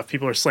rock stuff,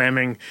 people are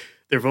slamming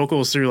their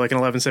vocals through like an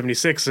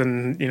 1176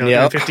 and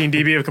 15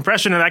 dB of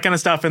compression and that kind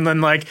of stuff, and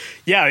then like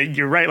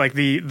you're right, like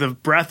the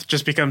breath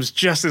just becomes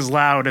just as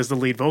loud as the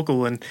lead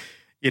vocal, and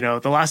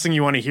the last thing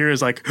you want to hear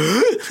is like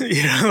in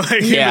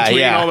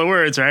between all the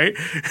words, right?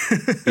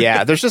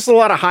 Yeah, there's just a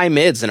lot of high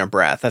mids in a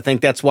breath. I think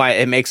that's why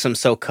it makes them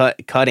so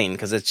cutting,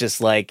 because it's just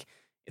like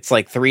it's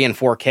like 3 and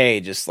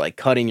 4K just like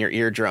cutting your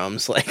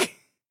eardrums like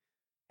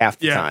half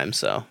the time.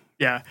 So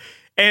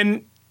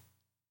and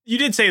you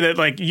did say that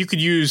like you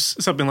could use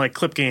something like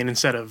clip gain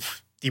instead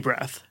of deep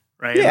breath,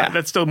 right? Yeah,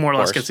 that still more or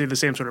less gets you the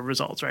same sort of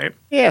results, right?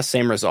 Yeah,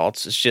 same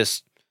results. It's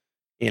just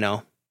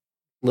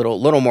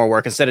little more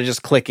work instead of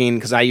just clicking,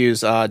 because I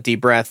use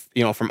deep breath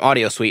from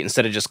Audio Suite.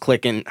 Instead of just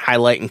clicking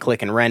highlight and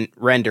click and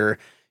render,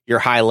 you're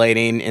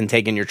highlighting and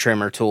taking your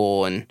trimmer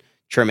tool and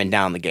trimming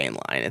down the gain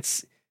line.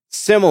 It's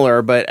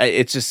similar, but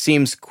it just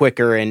seems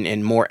quicker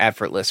and more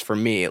effortless for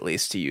me, at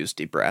least, to use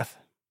deep breath.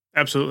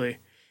 Absolutely.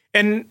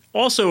 And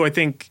also I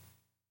think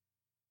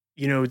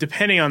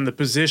depending on the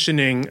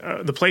positioning,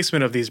 the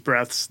placement of these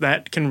breaths,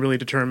 that can really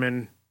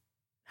determine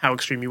how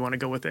extreme you want to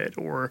go with it.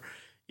 Or,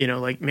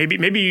 like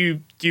maybe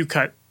you do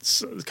cut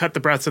the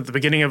breaths at the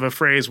beginning of a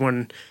phrase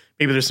when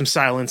maybe there's some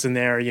silence in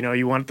there.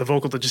 You want the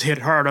vocal to just hit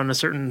hard on a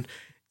certain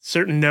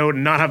note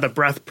and not have the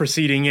breath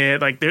preceding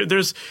it. Like you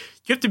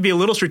have to be a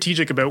little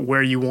strategic about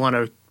where you want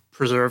to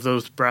preserve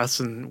those breaths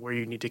and where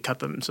you need to cut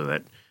them so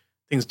that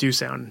things do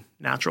sound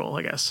natural,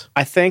 I guess.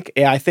 I think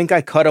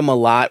I cut them a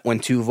lot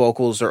when two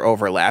vocals are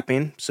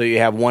overlapping. So you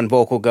have one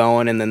vocal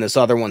going and then this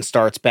other one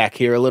starts back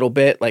here a little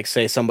bit. Like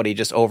say somebody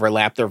just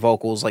overlapped their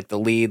vocals, like the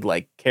lead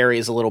like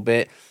carries a little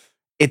bit.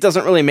 it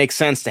doesn't really make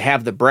sense to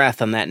have the breath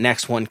on that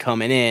next one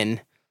coming in,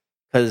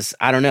 because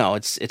I don't know,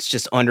 it's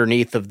just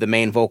underneath of the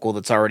main vocal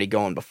that's already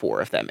going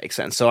before, if that makes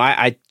sense. So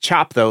I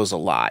chop those a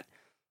lot.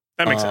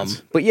 That makes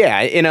sense. But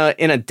yeah, in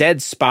a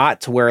dead spot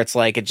to where it's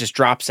like it just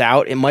drops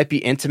out, it might be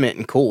intimate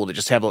and cool to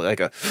just have like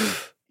a,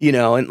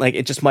 and like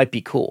it just might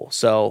be cool.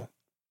 So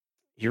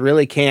you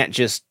really can't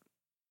just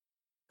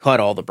cut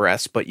all the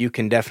breaths, but you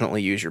can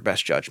definitely use your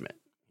best judgment.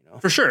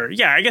 For sure.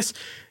 Yeah, I guess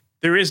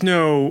there is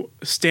no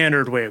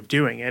standard way of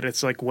doing it.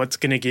 It's like what's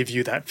going to give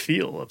you that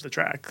feel of the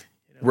track.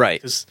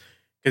 Right. Because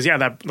yeah,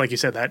 that, like you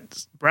said,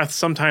 that breath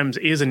sometimes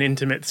is an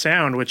intimate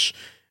sound, which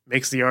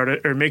makes the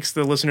artist or makes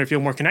the listener feel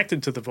more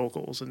connected to the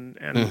vocals. And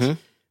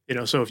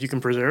so if you can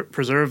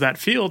preserve that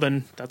feel,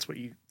 then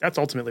that's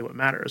ultimately what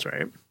matters,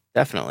 right?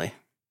 Definitely.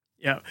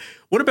 Yeah.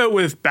 What about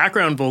with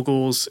background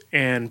vocals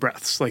and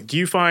breaths? Like, do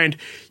you find,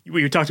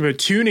 we talked about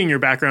tuning your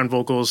background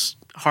vocals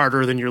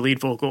harder than your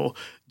lead vocal.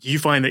 Do you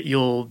find that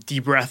you'll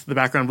de-breath the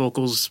background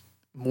vocals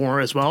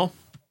more as well?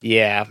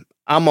 Yeah,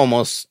 I'm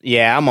almost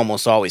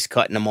always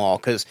cutting them all,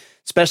 because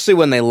especially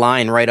when they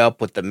line right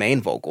up with the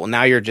main vocal,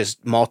 now you're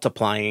just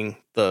multiplying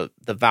the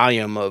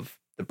volume of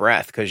the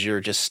breath because you're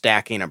just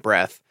stacking a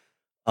breath.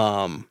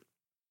 So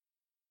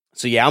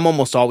yeah, I'm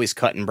almost always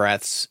cutting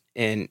breaths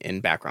in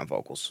background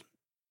vocals.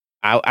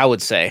 I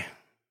would say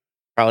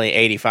probably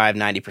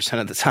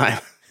 85-90% of the time.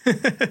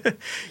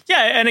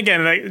 Yeah, and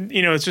again,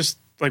 it's just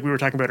like we were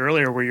talking about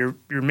earlier, where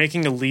you're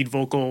making a lead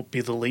vocal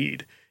be the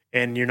lead,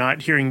 and you're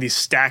not hearing these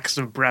stacks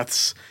of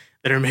breaths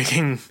that are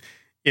making,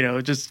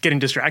 just getting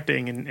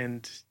distracting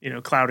and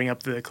clouding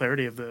up the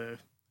clarity of the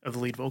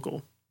lead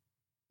vocal.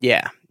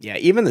 Yeah.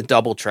 Even the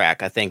double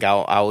track, I think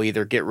I'll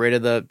either get rid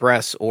of the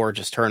breaths or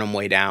just turn them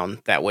way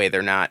down. That way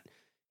they're not,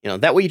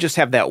 that way you just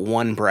have that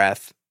one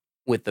breath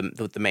with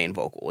the main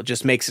vocal. It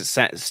just makes it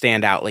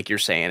stand out, like you're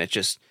saying.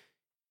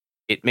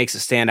 It makes it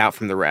stand out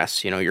from the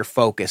rest. Your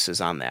focus is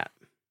on that.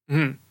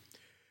 Mm-hmm.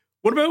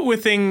 What about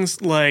with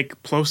things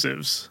like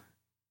plosives?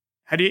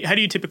 How do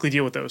you typically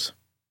deal with those?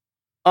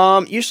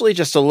 Usually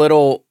just a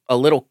little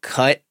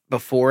cut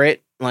before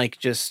it, like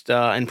just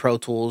in Pro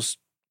Tools,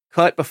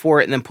 cut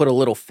before it and then put a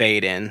little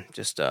fade in,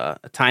 just a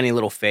tiny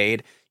little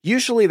fade.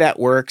 Usually that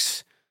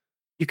works.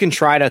 You can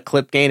try to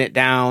clip gain it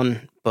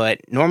down, but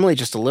normally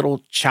just a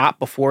little chop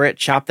before it,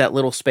 chop that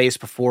little space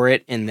before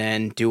it, and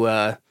then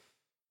I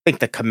think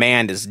the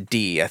command is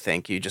D. I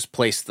think you just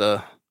place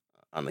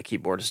on the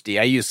keyboard is D.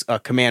 I use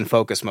command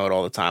focus mode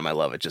all the time. I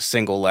love it. Just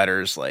single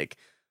letters. Like,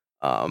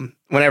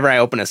 whenever I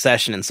open a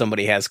session and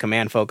somebody has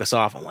command focus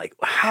off, I'm like,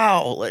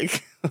 wow,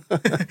 like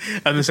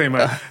I'm the same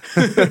way.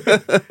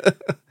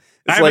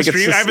 I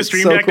have a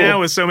stream deck now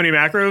with so many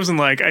macros, and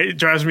like it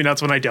drives me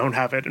nuts when I don't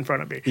have it in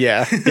front of me.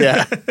 Yeah.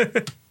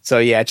 So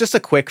yeah, just a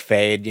quick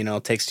fade,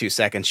 takes 2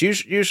 seconds.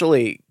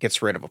 Usually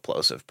gets rid of a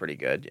plosive pretty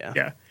good. Yeah.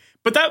 Yeah.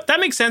 But that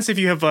makes sense if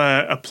you have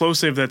a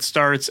plosive that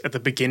starts at the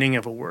beginning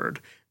of a word.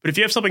 But if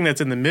you have something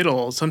that's in the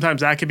middle, sometimes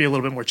that could be a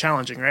little bit more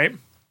challenging, right?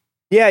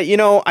 Yeah,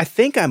 I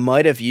think I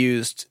might have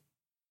used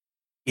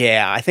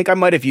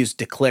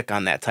Declick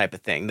on that type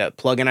of thing. That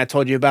plugin I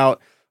told you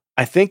about.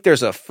 I think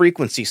there's a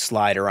frequency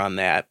slider on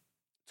that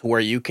to where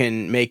you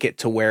can make it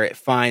to where it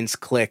finds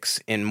clicks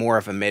in more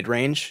of a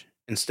mid-range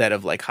instead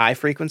of like high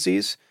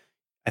frequencies.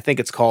 I think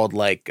it's called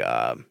like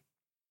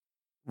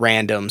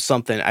random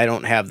something. I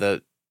don't have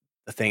the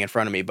thing in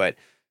front of me, but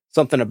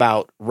something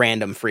about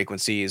random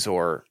frequencies,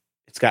 or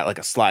it's got like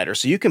a slider.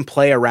 So you can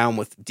play around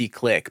with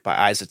Declick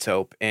by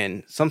Isotope,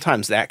 and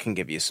sometimes that can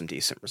give you some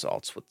decent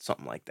results with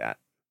something like that.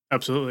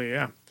 Absolutely,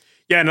 yeah.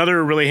 Yeah,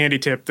 another really handy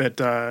tip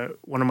that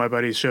one of my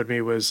buddies showed me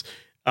was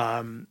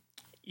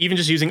even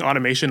just using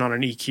automation on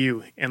an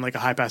EQ and like a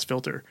high-pass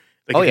filter.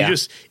 Like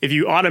if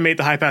you automate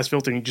the high-pass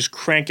filter and you just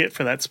crank it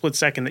for that split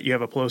second that you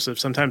have a plosive,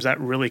 sometimes that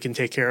really can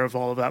take care of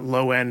all of that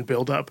low-end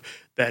buildup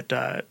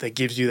that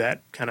gives you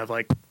that kind of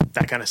like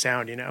that kind of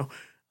sound,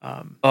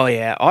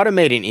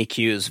 Automating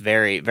EQ is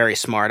very, very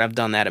smart. I've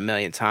done that a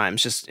million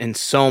times, just in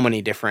so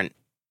many different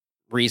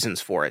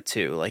reasons for it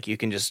too. Like you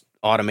can just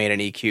automate an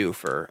EQ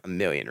for a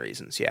million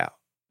reasons. Yeah,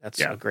 that's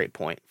a great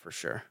point for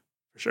sure.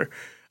 For sure.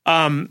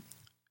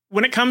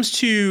 When it comes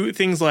to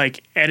things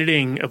like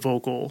editing a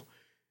vocal,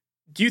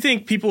 do you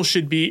think people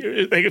should be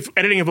like if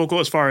editing a vocal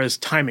as far as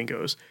timing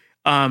goes?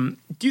 Do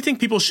you think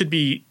people should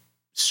be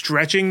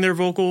stretching their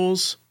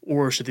vocals,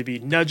 or should they be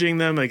nudging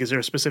them? Like, is there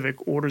a specific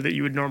order that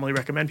you would normally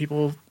recommend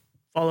people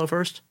follow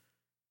first?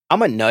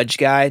 I'm a nudge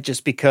guy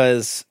just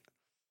because,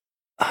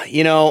 a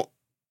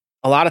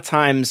lot of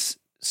times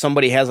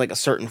somebody has like a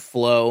certain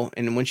flow,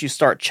 and once you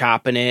start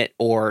chopping it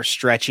or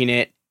stretching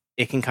it,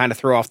 it can kind of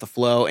throw off the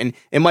flow, and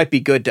it might be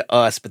good to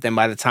us, but then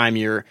by the time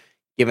you're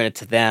giving it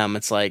to them,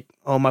 it's like,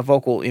 oh, my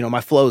vocal,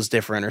 my flow is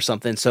different or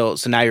something. So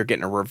now you're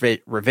getting a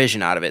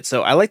revision out of it.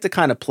 So I like to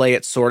kind of play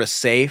it sort of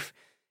safe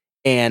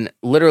and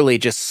literally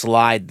just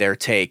slide their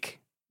take.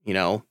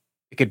 It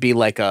could be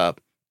like a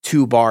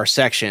 2-bar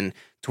section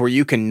to where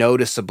you can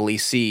noticeably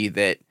see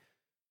that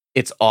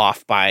it's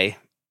off by,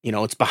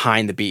 it's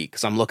behind the beat,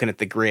 because I'm looking at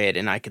the grid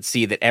and I could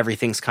see that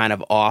everything's kind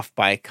of off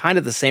by kind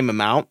of the same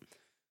amount.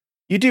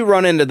 you do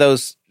run into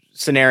those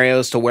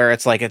scenarios to where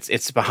it's like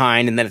it's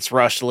behind and then it's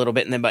rushed a little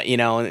bit, and then, but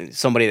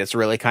somebody that's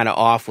really kind of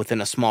off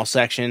within a small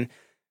section,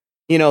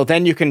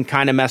 then you can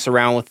kind of mess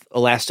around with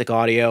Elastic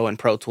Audio and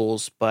Pro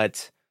Tools.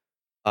 But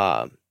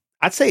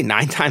I'd say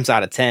 9 times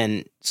out of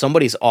 10,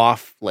 somebody's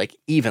off like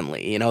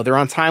evenly. They're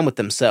on time with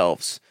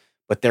themselves,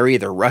 but they're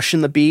either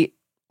rushing the beat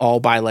all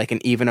by like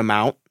an even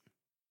amount,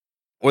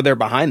 or they're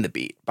behind the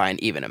beat by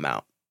an even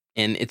amount.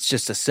 And it's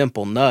just a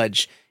simple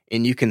nudge,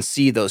 and you can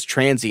see those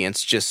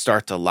transients just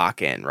start to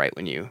lock in right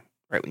when you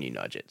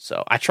nudge it.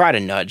 So I try to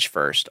nudge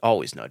first,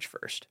 always nudge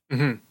first.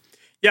 Mm-hmm.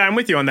 Yeah, I'm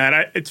with you on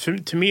that.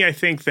 To me, I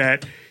think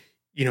that,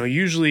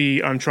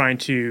 usually I'm trying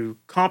to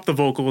comp the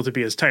vocal to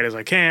be as tight as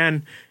I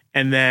can,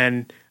 and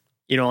then,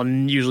 I'll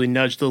usually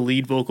nudge the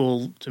lead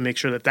vocal to make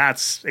sure that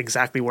that's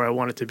exactly where I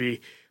want it to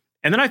be.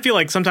 And then I feel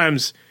like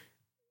sometimes,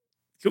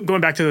 going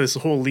back to this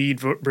whole lead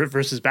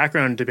versus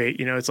background debate,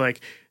 it's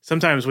like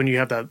sometimes when you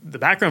have the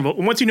background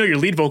vocal, once your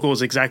lead vocal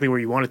is exactly where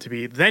you want it to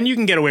be, then you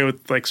can get away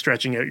with like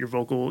stretching out your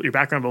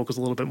background vocals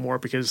a little bit more,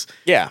 because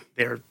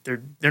they're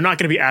not going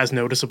to be as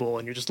noticeable,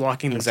 and you're just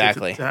locking them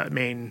to that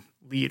main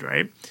lead,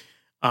 right?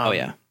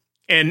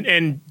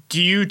 And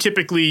do you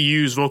typically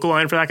use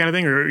VocAlign for that kind of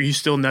thing, or are you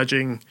still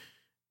nudging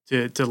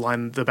to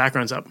line the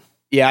backgrounds up?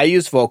 Yeah, I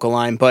use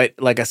VocAlign, but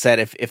like I said,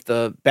 if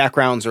the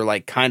backgrounds are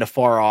like kind of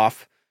far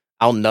off,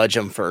 I'll nudge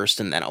them first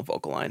and then I'll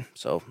VocAlign.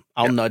 So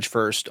I'll nudge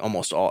first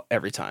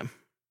every time.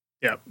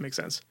 Yeah, makes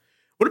sense.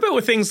 What about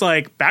with things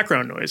like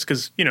background noise?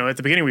 Because, at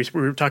the beginning we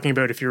were talking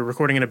about if you're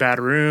recording in a bad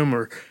room,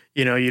 or,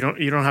 you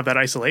don't have that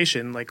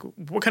isolation. Like,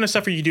 what kind of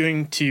stuff are you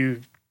doing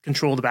to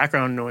control the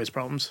background noise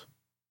problems?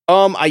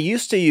 I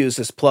used to use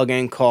this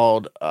plugin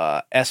called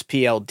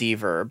SPL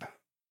Deverb,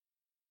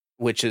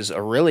 which is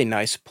a really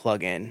nice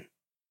plugin,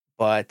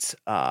 but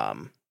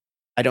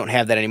I don't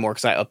have that anymore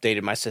because I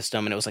updated my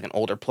system and it was like an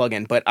older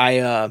plugin. But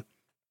I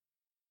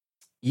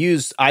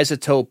use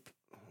iZotope,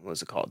 what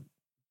is it called?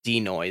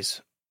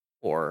 Denoise,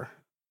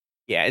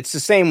 it's the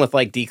same with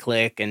like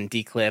Declick and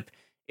Declip.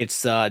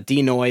 It's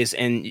Denoise,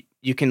 and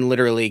you can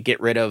literally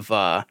get rid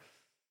of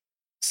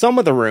some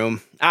of the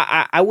room.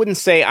 I wouldn't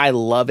say I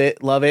love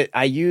it. What did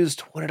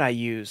I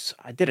use?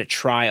 I did a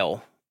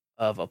trial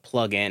of a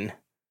plugin.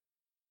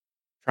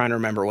 Trying to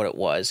remember what it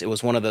was. It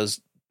was one of those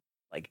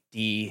like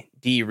D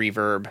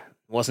reverb. It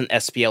wasn't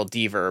SPL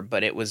Deverb,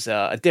 but it was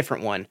a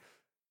different one.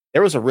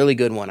 There was a really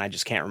good one. I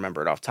just can't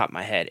remember it off the top of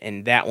my head.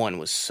 And that one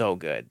was so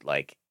good.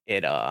 Like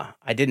it,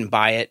 I didn't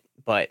buy it,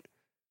 but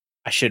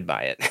I should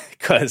buy it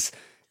because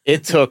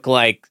it took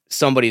like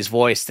somebody's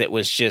voice that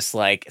was just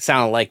like, it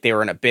sounded like they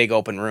were in a big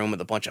open room with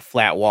a bunch of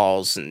flat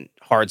walls and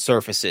hard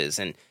surfaces.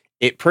 And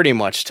it pretty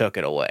much took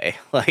it away.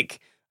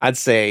 Like I'd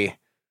say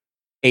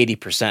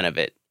 80% of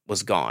it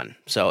was gone.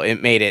 So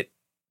it made it,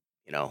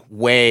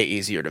 way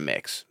easier to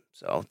mix.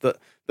 So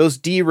those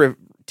D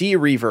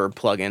reverb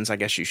plugins, I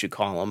guess you should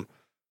call them,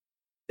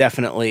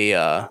 definitely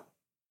are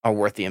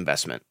worth the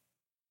investment.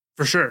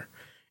 For sure.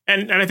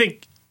 And I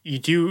think you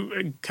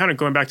do, kind of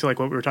going back to like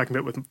what we were talking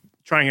about with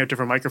trying out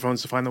different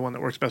microphones to find the one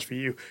that works best for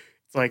you.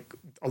 It's like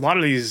a lot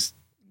of these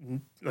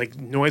like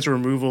noise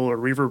removal or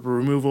reverb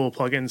removal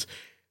plugins,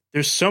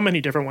 there's so many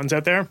different ones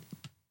out there.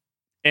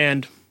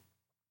 And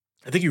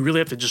I think you really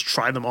have to just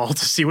try them all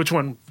to see which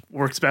one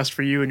works best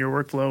for you and your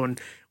workflow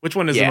and which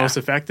one is the most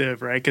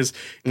effective, right? Because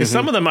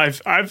some of them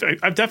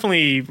I've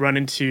definitely run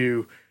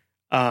into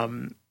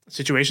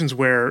situations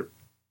where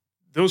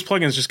those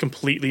plugins just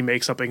completely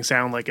make something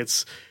sound like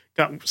it's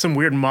got some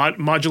weird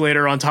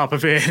modulator on top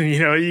of it, and you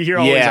hear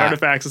all these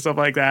artifacts and stuff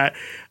like that.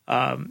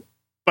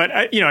 But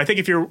I think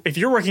if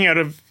you're working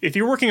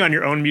on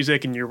your own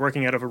music and you're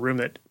working out of a room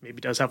that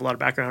maybe does have a lot of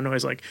background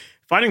noise, like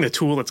finding the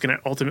tool that's going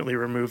to ultimately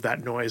remove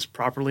that noise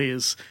properly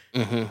is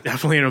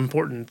definitely an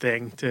important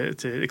thing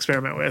to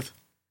experiment with.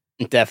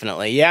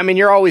 Definitely. Yeah. I mean,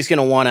 you're always going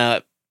to want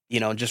to,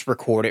 just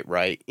record it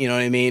right. You know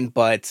what I mean?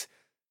 But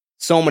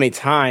so many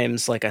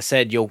times, like I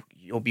said, you'll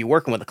be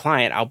working with a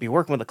client. I'll be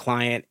working with a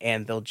client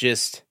and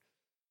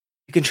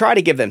you can try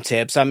to give them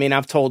tips. I mean,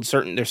 I've told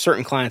there's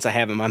certain clients I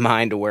have in my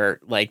mind to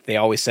where like they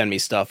always send me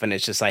stuff and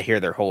it's just, I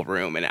hear their whole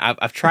room, and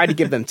I've tried to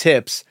give them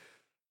tips,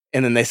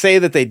 and then they say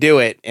that they do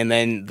it, and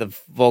then the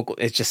vocal,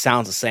 it just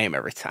sounds the same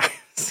every time.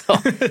 So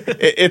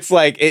it's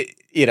like,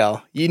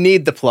 you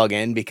need the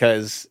plugin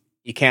because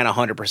you can't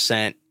 100%.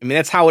 I mean,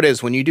 that's how it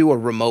is when you do a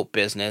remote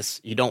business.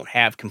 You don't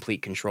have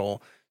complete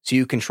control, so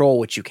you control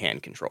what you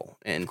can control.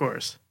 And of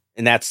course,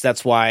 and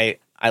that's why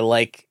I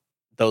like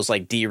those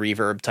like D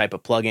reverb type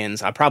of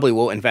plugins. I probably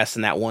will invest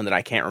in that one that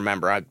I can't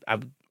remember.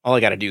 All I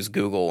got to do is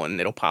Google and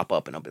it'll pop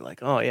up and I'll be like,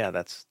 oh yeah,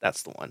 that's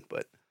the one.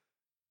 But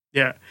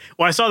yeah,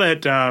 well, I saw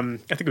that. I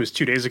think it was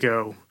 2 days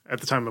ago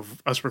at the time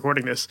of us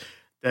recording this,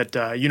 that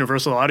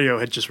Universal Audio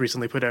had just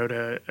recently put out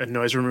a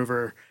noise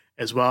remover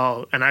as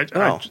well, and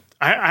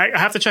I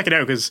have to check it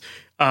out because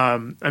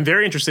I'm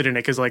very interested in it,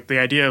 because like the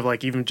idea of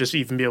like even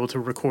be able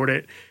to record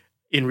it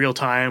in real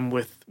time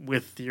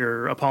with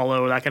your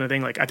Apollo, that kind of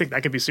thing. Like, I think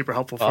that could be super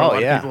helpful for a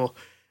lot of people.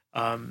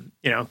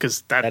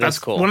 Because that's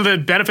cool. One of the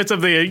benefits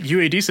of the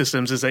UAD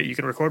systems is that you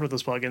can record with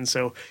those plugins.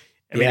 So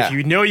I mean, if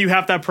you know you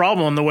have that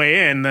problem on the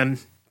way in, then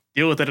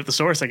deal with it at the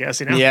source, I guess,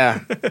 you know? Yeah,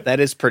 that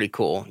is pretty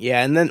cool.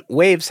 Yeah, and then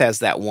Waves has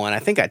that one. I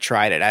think I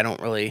tried it. I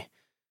don't really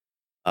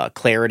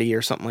Clarity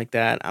or something like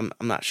that. I'm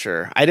not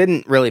sure. I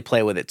didn't really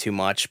play with it too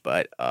much,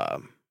 but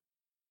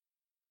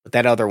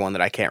that other one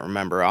that I can't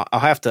remember, I'll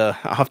have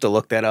to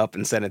look that up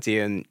and send it to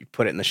you and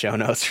put it in the show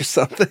notes or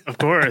something. Of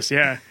course,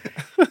 yeah.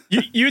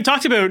 You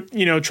talked about,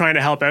 trying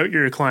to help out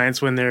your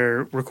clients when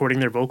they're recording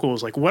their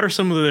vocals. Like, what are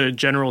some of the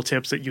general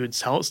tips that you would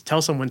tell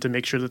someone to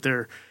make sure that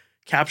they're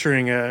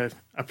capturing a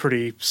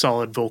pretty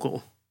solid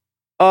vocal?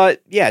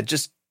 Yeah,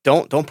 just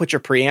don't put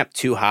your preamp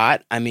too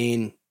hot. I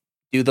mean,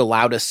 do the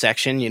loudest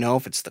section,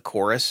 if it's the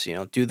chorus,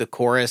 do the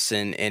chorus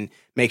and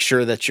make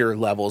sure that your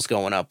level's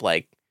going up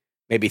like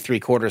maybe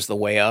 3/4 of the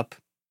way up.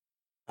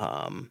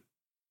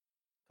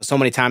 So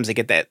many times I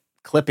get that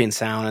clipping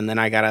sound and then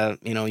I gotta,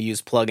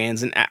 use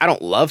plugins, and I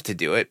don't love to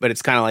do it, but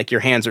it's kind of like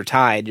your hands are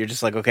tied. You're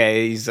just like,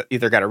 okay, he's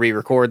either got to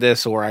re-record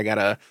this or I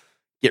gotta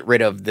get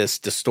rid of this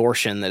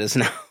distortion that is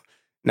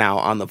now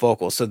on the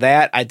vocal. So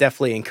that I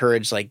definitely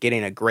encourage, like,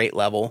 getting a great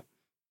level.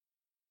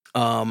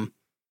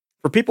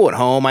 For people at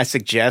home, I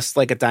suggest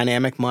like a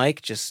dynamic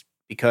mic, just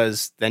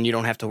because then you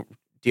don't have to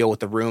deal with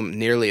the room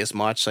nearly as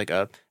much, like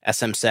a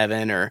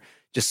SM7 or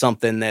just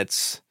something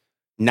that's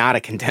not a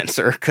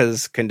condenser,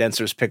 because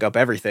condensers pick up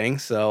everything.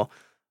 So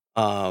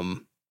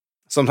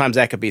sometimes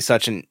that could be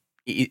such a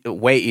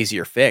way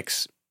easier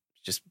fix.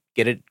 Just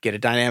get a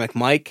dynamic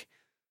mic,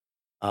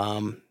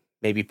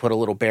 maybe put a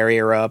little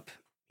barrier up,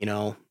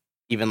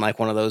 even like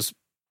one of those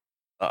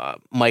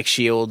mic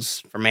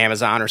shields from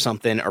Amazon or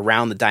something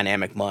around the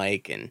dynamic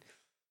mic, and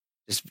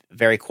just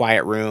very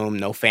quiet room,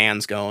 no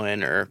fans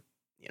going or,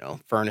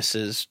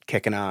 furnaces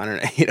kicking on, or,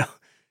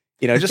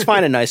 just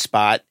find a nice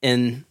spot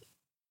and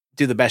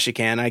do the best you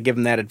can. I give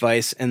them that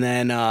advice. And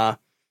then I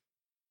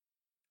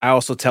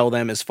also tell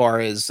them, as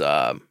far as,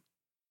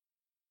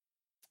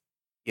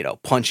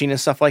 punching and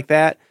stuff like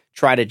that,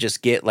 try to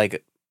just get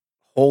like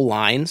whole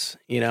lines,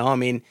 I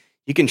mean,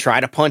 you can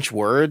try to punch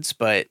words,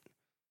 but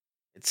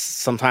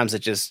sometimes it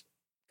just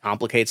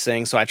complicates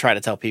things. So I try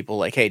to tell people,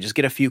 like, hey, just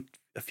get a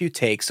few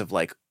takes of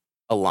like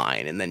a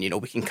line, and then,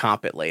 we can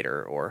comp it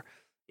later, or,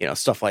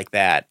 stuff like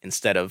that,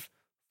 instead of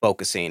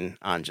focusing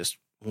on just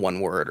one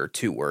word or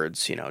two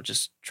words,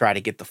 just try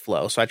to get the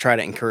flow. So I try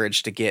to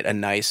encourage to get a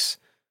nice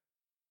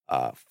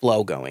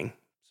flow going.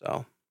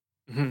 So,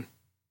 yeah,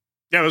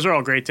 those are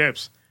all great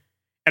tips.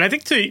 And I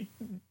think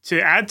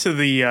to add to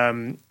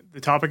the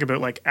topic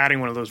about like adding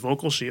one of those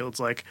vocal shields,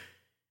 like,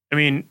 I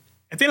mean,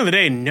 at the end of the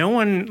day, no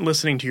one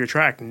listening to your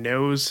track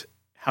knows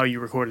how you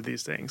recorded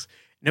these things.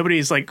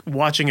 Nobody's like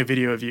watching a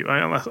video of you,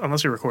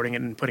 unless you're recording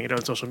it and putting it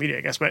on social media,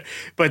 I guess. But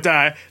at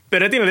the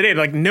end of the day,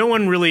 like, no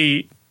one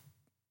really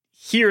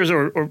hears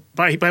or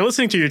by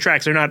listening to your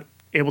tracks, they're not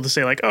able to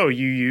say like, oh,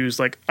 you use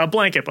like a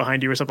blanket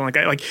behind you or something like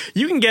that. Like,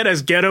 you can get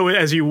as ghetto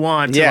as you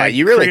want to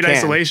you really create can.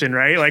 Isolation,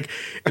 right? Like,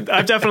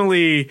 I've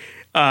definitely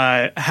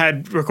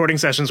had recording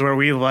sessions where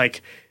we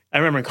like, I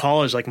remember in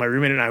college, like my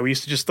roommate and I, we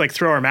used to just like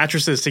throw our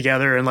mattresses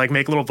together and like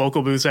make little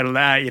vocal booths out of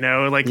that,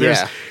 like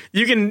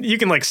you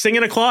can like sing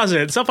in a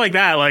closet, stuff like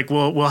that. Like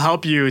will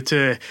help you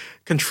to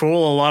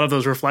control a lot of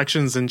those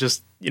reflections and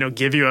just,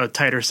 give you a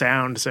tighter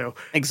sound. So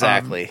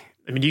exactly.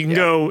 I mean, you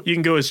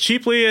can go as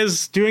cheaply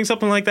as doing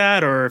something like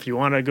that, or if you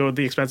want to go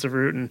the expensive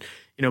route and,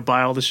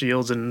 buy all the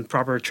shields and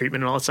proper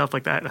treatment and all that stuff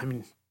like that. I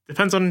mean,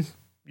 depends on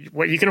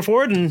what you can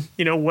afford and,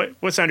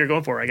 what sound you're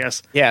going for, I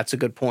guess. Yeah, it's a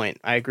good point.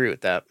 I agree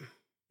with that.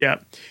 Yeah.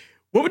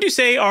 What would you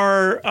say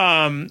are,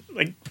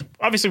 like,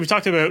 obviously we've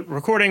talked about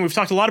recording, we've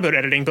talked a lot about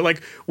editing, but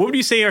like, what would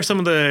you say are some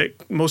of the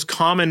most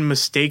common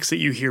mistakes that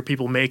you hear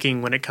people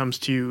making when it comes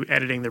to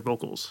editing their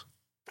vocals?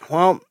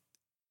 Well,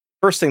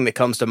 first thing that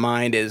comes to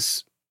mind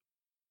is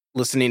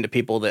listening to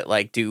people that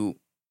like do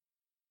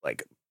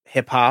like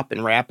hip hop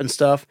and rap and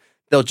stuff.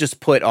 They'll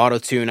just put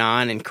auto-tune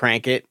on and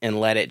crank it and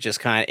let it just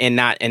kind of,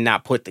 and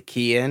not put the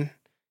key in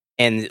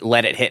and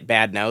let it hit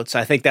bad notes.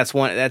 I think that's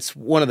one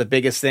of the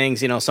biggest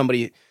things.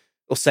 Somebody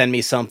will send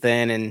me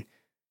something and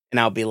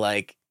I'll be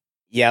like,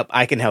 yep,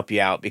 I can help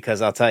you out,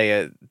 because I'll tell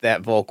you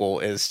that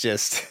vocal is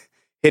just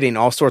hitting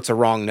all sorts of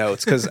wrong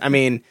notes. Because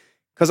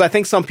I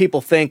think some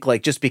people think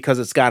like just because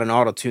it's got an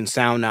auto-tune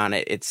sound on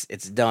it, it's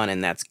done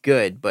and that's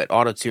good. But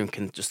auto-tune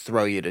can just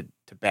throw you to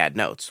bad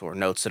notes or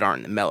notes that aren't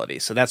in the melody.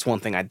 So that's one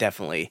thing I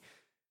definitely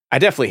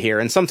hear.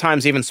 And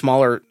sometimes even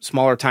smaller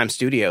time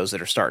studios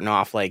that are starting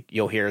off, like,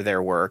 you'll hear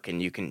their work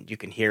and you can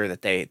hear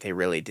that they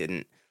really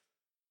didn't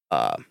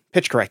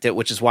pitch correct it,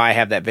 which is why I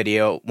have that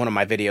video. One of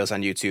my videos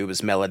on YouTube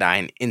is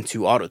Melodyne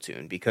into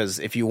Autotune, because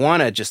if you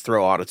want to just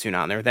throw Autotune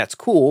on there, that's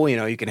cool.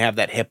 You can have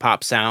that hip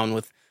hop sound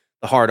with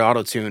the hard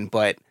Autotune,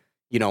 but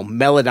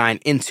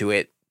Melodyne into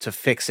it to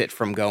fix it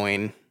from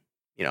going,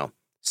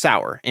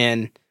 sour,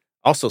 and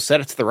also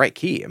set it to the right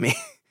key. I mean,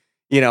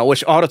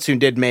 which Autotune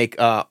did make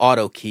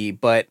auto key,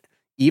 but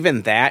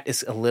even that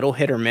is a little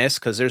hit or miss,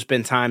 because there's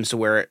been times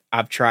where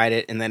I've tried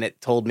it and then it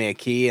told me a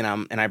key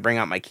and I bring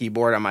out my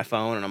keyboard on my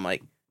phone and I'm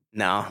like,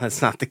 No,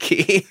 that's not the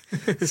key.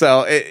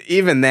 So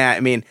even that, I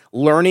mean,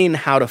 learning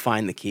how to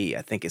find the key,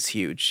 I think is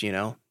huge,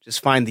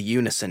 just find the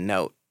unison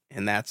note.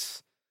 And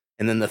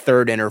then the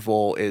third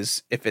interval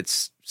is if it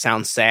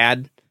sounds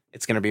sad,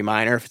 it's going to be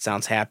minor. If it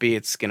sounds happy,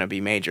 it's going to be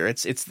major.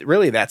 It's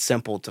really that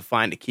simple to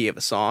find a key of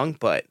a song,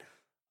 but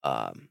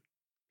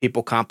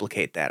people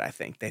complicate that. I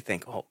think they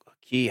think, oh,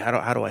 key,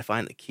 how do I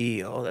find the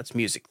key? Oh, that's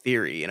music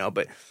theory,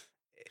 but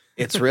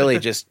it's really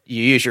just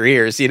you use your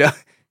ears,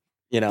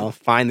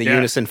 find the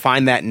unison,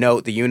 find that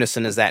note. The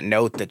unison is that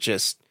note that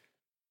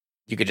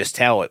you could just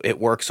tell it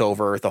works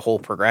over the whole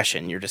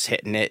progression. You're just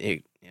hitting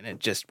it and it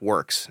just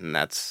works. And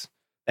that's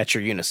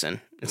your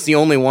unison. It's the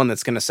only one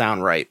that's going to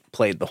sound right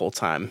played the whole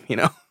time,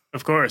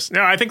 Of course.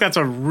 No, I think that's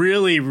a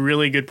really,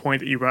 really good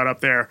point that you brought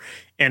up there.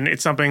 And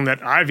it's something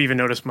that I've even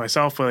noticed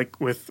myself, like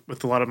with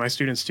a lot of my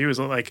students too, is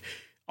that like,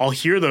 I'll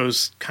hear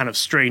those kind of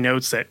stray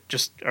notes that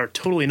just are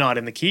totally not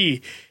in the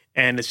key.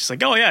 And it's just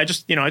like, oh yeah, I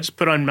just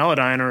put on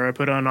Melodyne or I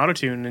put on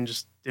Autotune and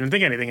just didn't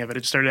think anything of it.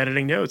 It just started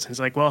editing notes. And it's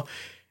like, well,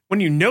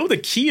 when you know the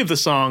key of the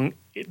song,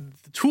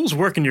 the tools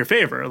work in your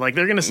favor. Like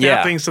they're going to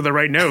snap things to the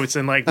right notes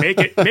and like make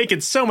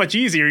it so much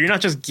easier. You're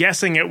not just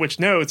guessing at which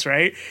notes,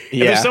 right? Yeah.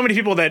 And there's so many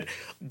people that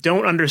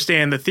don't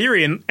understand the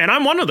theory, and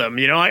I'm one of them.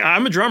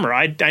 I'm a drummer.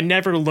 I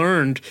never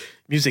learned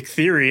music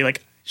theory.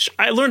 Like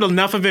I learned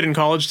enough of it in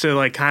college to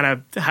like kind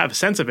of have a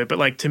sense of it, but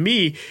like to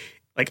me,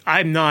 like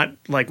I'm not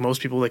like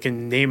most people that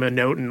can name a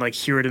note and like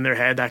hear it in their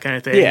head, that kind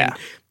of thing. Yeah.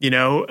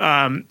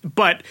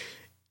 But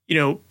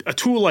a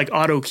tool like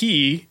Auto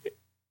Key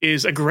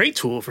is a great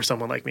tool for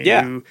someone like me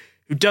who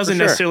doesn't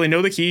necessarily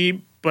know the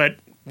key, but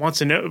wants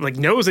to know, like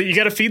knows that you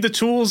got to feed the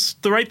tools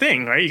the right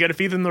thing, right? You got to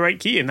feed them the right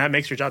key, and that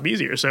makes your job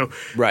easier. So,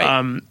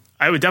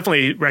 I would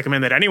definitely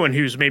recommend that anyone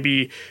who's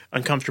maybe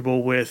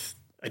uncomfortable with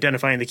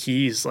identifying the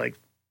keys, like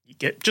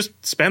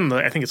just spend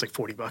I think it's like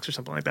 $40 or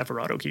something like that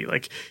for Auto Key.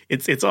 Like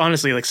it's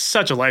honestly like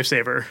such a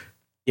lifesaver.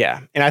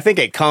 Yeah, and I think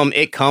it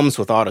comes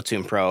with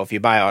Autotune Pro. If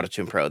you buy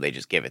Autotune Pro, they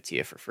just give it to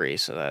you for free,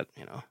 so that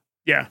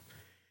Yeah.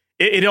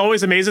 It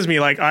always amazes me.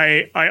 Like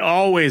I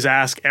always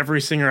ask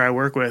every singer I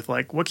work with,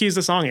 like, what key is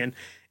the song in?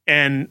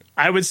 And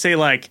I would say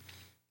like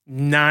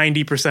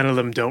 90% of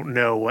them don't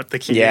know what the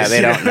key is. Yeah,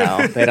 they don't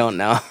know. They don't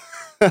know.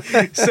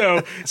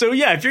 So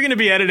yeah, if you're going to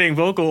be editing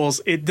vocals,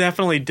 it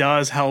definitely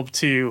does help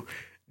to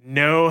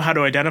know how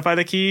to identify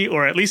the key,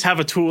 or at least have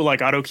a tool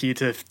like Auto Key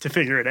to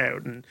figure it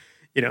out and,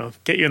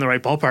 get you in the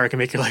right ballpark and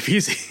make your life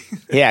easy.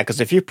 Yeah, because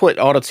if you put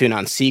Autotune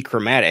on C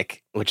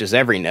chromatic, which is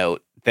every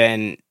note,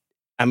 then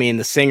I mean,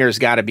 the singer's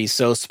got to be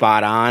so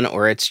spot on,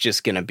 or it's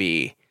just going to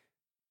be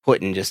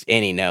putting just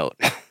any note,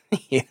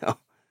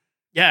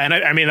 Yeah, and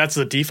I mean, that's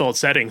the default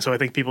setting, so I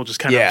think people just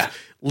kind of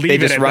leave they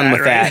it just at run that,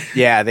 with right? that.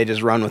 Yeah, they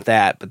just run with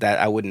that, but that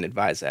I wouldn't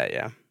advise that,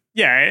 yeah.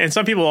 Yeah, and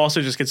some people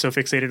also just get so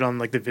fixated on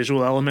like the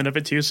visual element of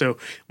it too. So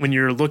when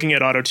you're looking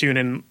at Autotune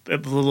and the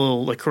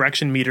little like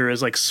correction meter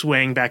is like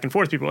swaying back and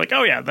forth, people are like,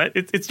 "Oh yeah,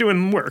 it's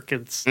doing work.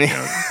 It's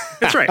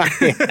it's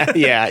right."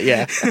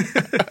 yeah.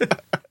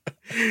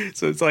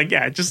 So it's like,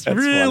 just That's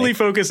really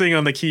funny. focusing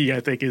on the key,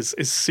 I think, is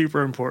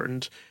super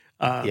important.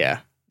 Yeah,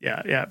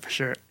 for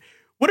sure.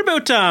 What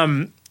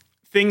about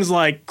things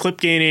like clip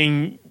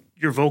gaining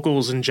your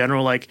vocals in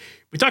general? Like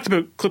we talked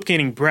about clip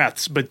gaining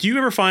breaths, but do you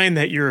ever find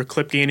that you're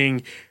clip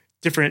gaining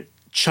different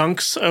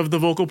chunks of the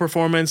vocal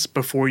performance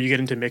before you get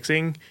into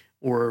mixing,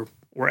 or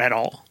at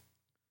all?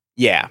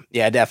 Yeah,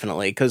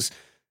 definitely. Because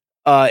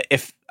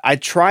if I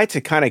try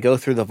to kind of go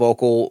through the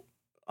vocal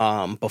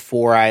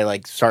before I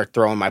like start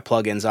throwing my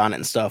plugins on it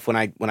and stuff, when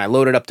I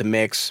load it up to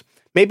mix,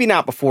 maybe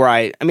not before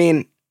I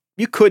mean,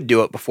 you could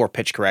do it before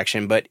pitch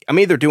correction, but I'm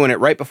either doing it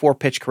right before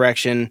pitch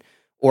correction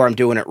or I'm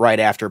doing it right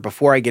after,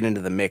 before I get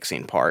into the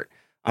mixing part.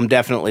 I'm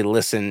definitely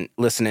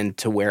listening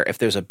to where if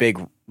there's a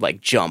big like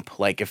jump,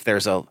 like if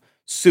there's a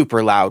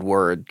super loud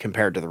word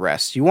compared to the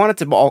rest, you want it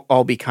to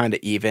all be kind of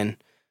even.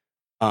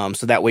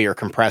 So that way your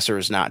compressor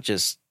is not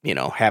just,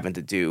 having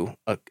to do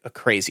a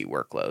crazy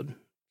workload.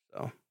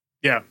 So,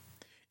 yeah.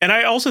 And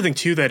I also think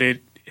too that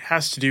it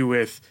has to do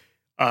with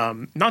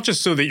not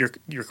just so that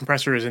your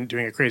compressor isn't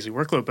doing a crazy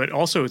workload, but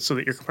also it's so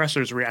that your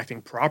compressor is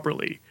reacting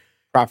properly.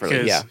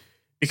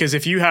 Because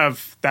if you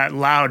have that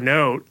loud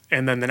note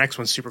and then the next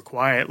one's super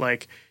quiet,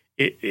 like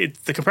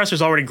the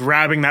compressor's already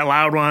grabbing that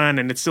loud one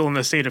and it's still in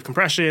the state of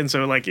compression,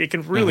 so like it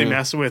can really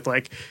mess with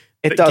like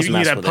it does giving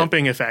you that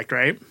pumping effect,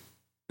 right?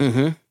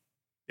 Mm-hmm.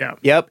 Yeah.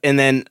 Yep. And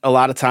then a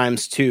lot of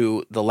times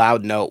too, the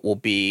loud note will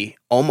be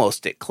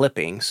almost at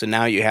clipping. So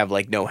now you have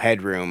like no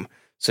headroom.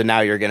 So now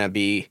you're going to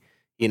be,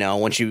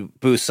 once you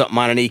boost something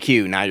on an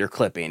EQ, now you're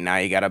clipping. Now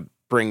you got to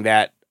bring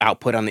that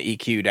output on the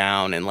EQ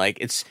down. And like,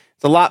 it's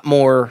a lot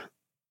more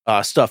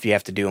stuff you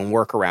have to do and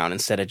work around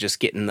instead of just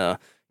getting the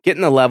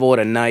level at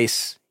a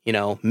nice,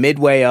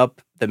 midway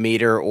up the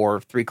meter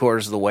or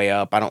 3/4 of the way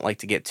up. I don't like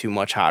to get too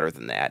much hotter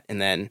than that. And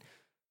then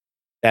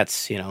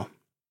that's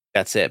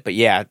it. But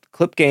yeah,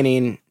 clip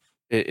gaining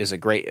is a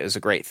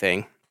great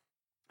thing.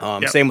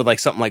 Same with like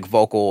something like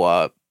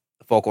Vocal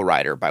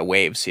Rider by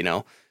Waves,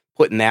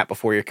 putting that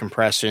before your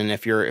compression.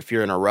 If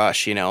you're in a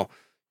rush,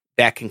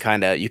 that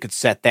can you could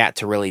set that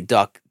to really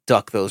duck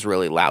those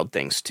really loud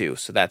things too.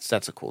 So that's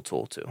a cool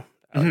tool too.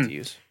 I like to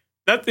use.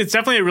 It's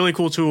definitely a really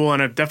cool tool,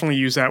 and I've definitely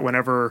used that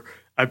whenever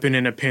I've been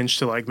in a pinch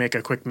to like make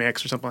a quick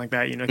mix or something like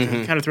that. You know,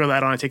 kind of throw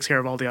that on. It takes care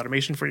of all the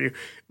automation for you.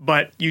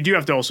 But you do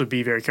have to also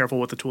be very careful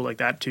with a tool like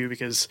that too,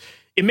 because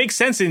it makes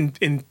sense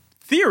in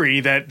theory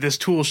that this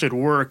tool should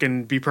work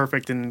and be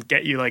perfect and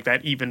get you like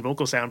that even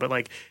vocal sound. But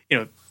like, you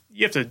know,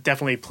 you have to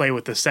definitely play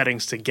with the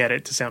settings to get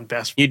it to sound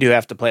best. You do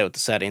have to play with the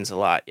settings a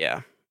lot.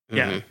 Yeah.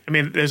 Yeah, I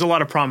mean, there's a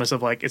lot of promise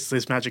of like it's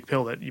this magic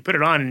pill that you put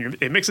it on and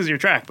it mixes your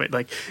track, but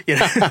like, you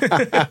know, same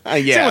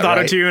with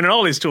Auto-Tune and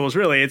all these tools.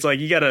 Really, it's like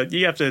you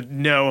have to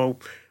know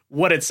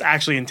what it's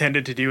actually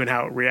intended to do and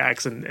how it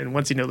reacts, and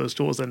once you know those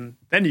tools,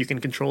 then you can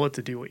control it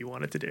to do what you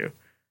want it to do.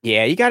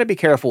 Yeah, you got to be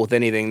careful with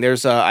anything.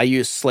 There's I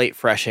use Slate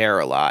Fresh Air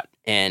a lot,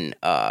 and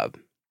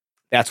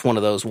that's one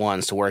of those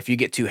ones to where if you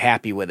get too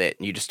happy with it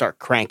and you just start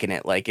cranking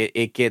it, like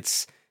it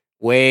gets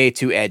way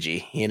too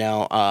edgy, you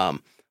know.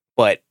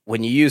 But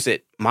when you use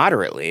it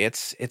moderately,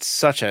 it's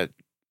such a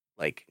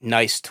like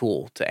nice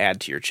tool to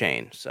add to your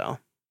chain. So,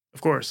 of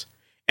course,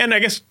 and I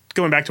guess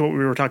going back to what we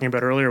were talking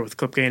about earlier with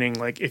clip gaining,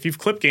 like if you've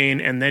clip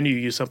gain and then you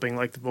use something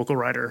like the Vocal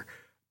Rider,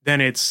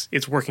 then it's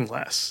working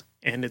less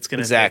and it's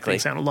going to make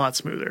things sound a lot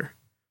smoother.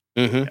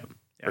 Yeah,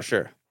 for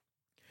sure.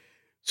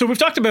 So we've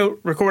talked about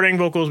recording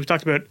vocals, we've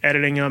talked about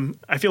editing them.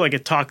 I feel like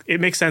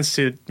it makes sense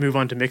to move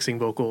on to mixing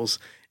vocals.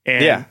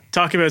 And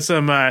talk about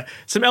some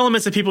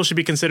elements that people should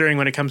be considering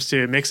when it comes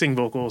to mixing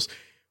vocals.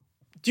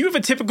 Do you have a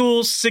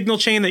typical signal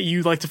chain that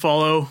you like to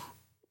follow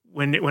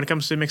when it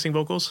comes to mixing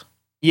vocals?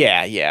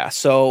 Yeah.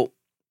 So,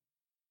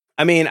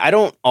 I mean, I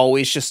don't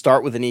always just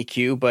start with an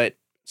EQ, but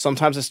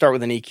sometimes I start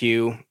with an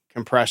EQ,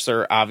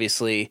 compressor,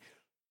 obviously.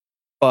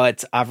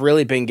 But I've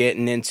really been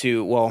getting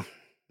into, well,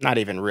 not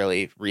even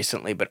really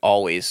recently, but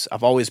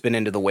I've always been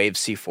into the Wave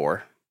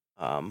C4,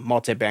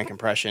 multi-band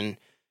compression.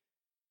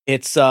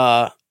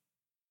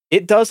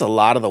 It does a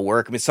lot of the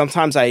work. I mean,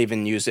 sometimes I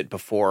even use it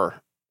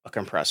before a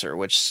compressor,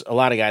 which a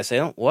lot of guys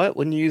say, oh, what?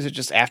 Wouldn't you use it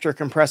just after a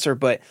compressor?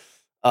 But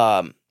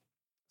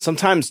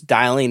sometimes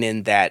dialing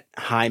in that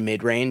high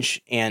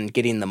mid-range and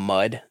getting the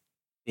mud,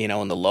 you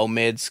know, and the low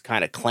mids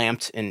kind of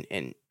clamped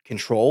and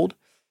controlled,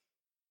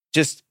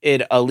 just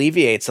it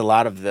alleviates a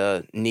lot of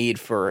the need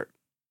for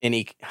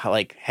any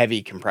like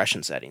heavy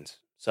compression settings.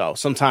 So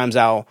sometimes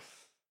I'll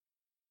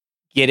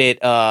get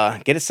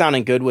it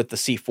sounding good with the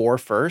C4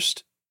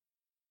 first.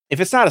 If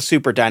it's not a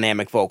super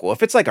dynamic vocal,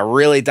 if it's like a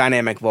really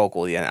dynamic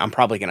vocal, yeah, I'm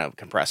probably going to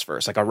compress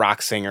first, like a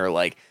rock singer,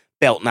 like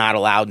belt not a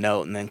loud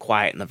note and then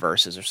quiet in the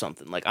verses or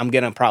something. Like I'm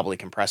going to probably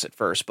compress it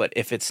first. But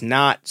if it's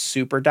not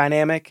super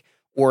dynamic,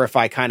 or if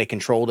I kind of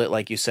controlled it,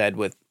 like you said,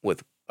 with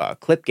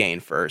clip gain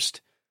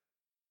first,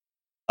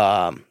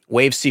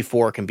 Wave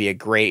C4 can be a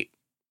great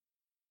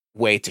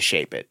way to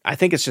shape it. I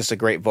think it's just a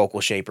great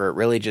vocal shaper. It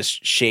really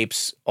just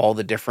shapes all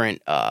the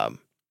different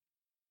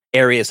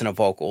areas in a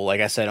vocal.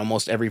 Like I said,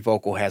 almost every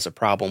vocal has a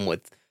problem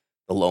with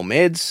the low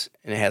mids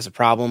and it has a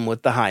problem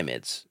with the high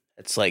mids.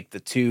 It's like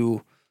the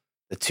two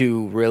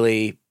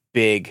really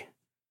big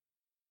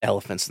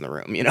elephants in the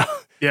room, you know?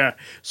 Yeah.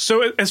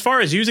 So as far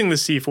as using the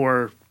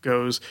C4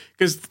 goes,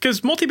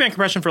 because multi-band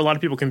compression for a lot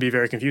of people can be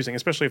very confusing,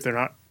 especially if they're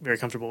not very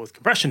comfortable with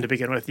compression to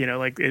begin with, you know,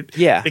 like it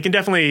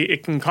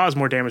can cause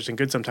more damage than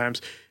good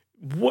sometimes.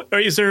 What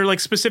is there like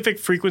specific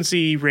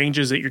frequency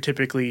ranges that you're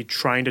typically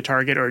trying to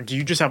target, or do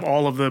you just have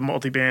all of the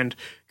multi-band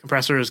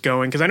compressors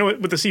going? Because I know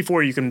with the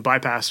C4 you can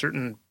bypass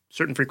certain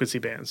frequency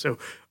bands. So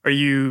are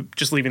you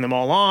just leaving them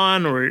all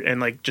on, and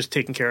like just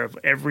taking care of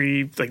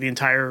the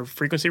entire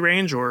frequency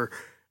range, or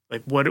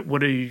like what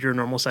do your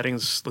normal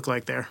settings look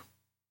like there?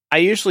 I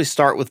usually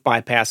start with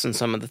bypassing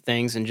some of the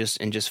things and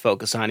just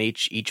focus on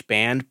each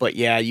band. But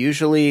yeah,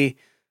 usually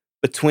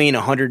between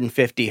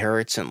 150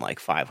 hertz and like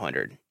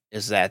 500.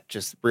 Is that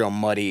just real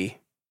muddy,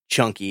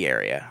 chunky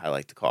area, I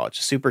like to call it.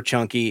 Just super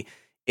chunky.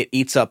 It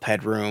eats up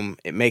headroom.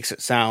 It makes it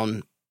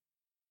sound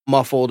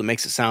muffled. It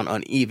makes it sound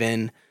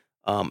uneven.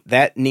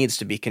 That needs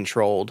to be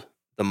controlled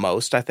the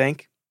most, I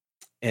think.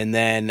 And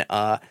then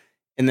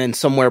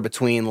somewhere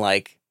between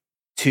like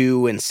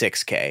 2 and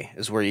 6K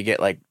is where you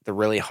get like the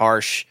really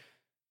harsh,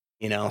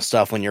 you know,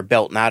 stuff when you're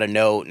belting out a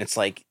note, and it's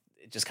like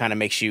it just kind of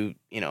makes you,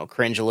 you know,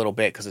 cringe a little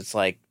bit because it's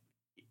like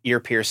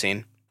ear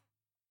piercing.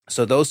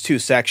 So those two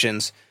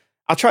sections,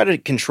 I'll try to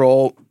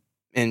control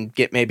and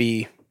get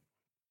maybe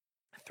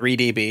 3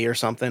 dB or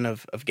something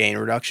of gain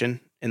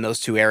reduction in those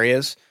two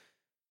areas.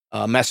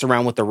 Mess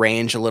around with the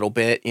range a little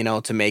bit, you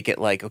know, to make it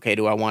like, okay,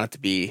 do I want it to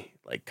be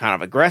like kind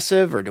of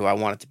aggressive, or do I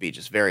want it to be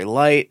just very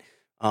light?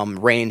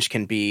 Range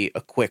can be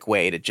a quick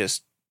way to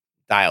just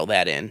dial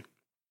that in.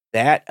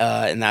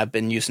 And I've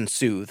been using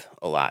Soothe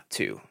a lot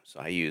too. So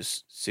I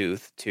use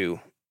Soothe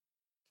too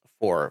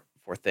for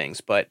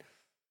things, but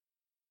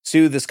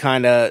Soothe is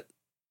kind of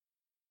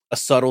a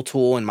subtle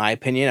tool in my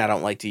opinion. I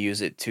don't like to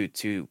use it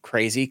too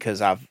crazy,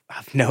 because I've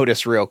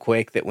noticed real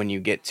quick that when you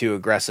get too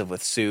aggressive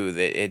with Soothe,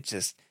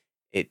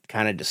 it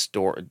kind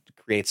of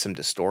creates some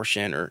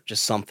distortion or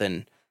just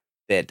something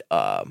that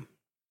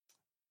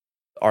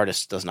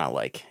artist does not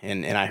like,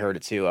 and I heard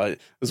it too.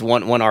 It was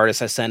one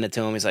artist, I sent it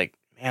to him. He's like,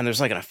 man,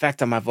 there's like an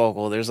effect on my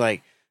vocal. There's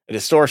like a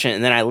distortion.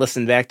 And then I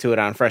listened back to it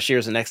on Fresh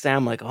Ears the next day.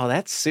 I'm like, oh,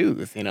 that's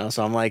Soothe, you know?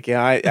 So I'm like,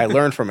 yeah, I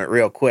learned from it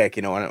real quick,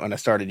 you know, when I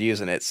started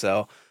using it.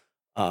 So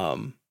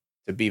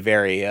to be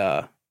very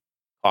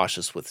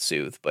cautious with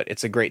Soothe, but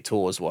it's a great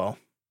tool as well.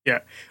 Yeah.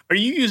 Are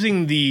you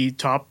using the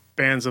top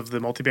bands of the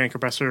multiband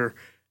compressor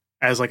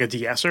as like a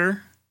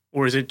de-esser,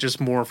 or is it just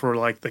more for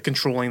like the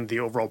controlling the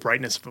overall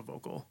brightness of a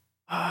vocal?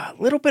 A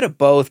little bit of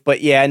both,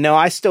 but yeah, no,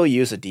 I still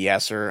use a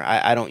de-esser.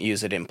 I don't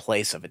use it in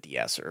place of a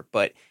de-esser,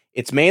 but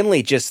it's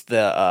mainly just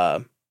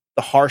the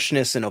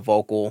harshness in a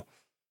vocal.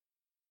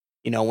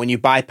 You know, when you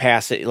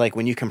bypass it, like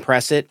when you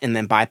compress it and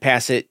then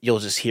bypass it, you'll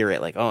just hear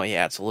it like, oh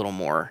yeah, it's a little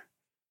more,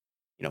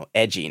 you know,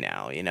 edgy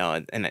now, you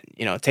know, and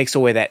you know, it takes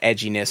away that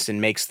edginess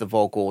and makes the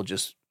vocal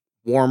just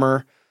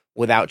warmer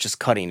without just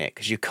cutting it,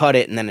 because you cut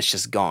it and then it's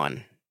just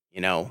gone,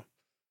 you know.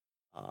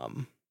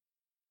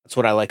 That's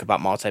what I like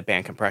about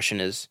multi-band compression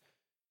is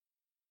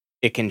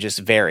it can just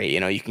vary. You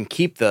know, you can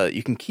keep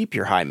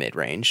your high mid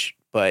range,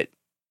 but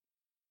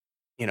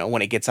you know,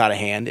 when it gets out of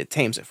hand, it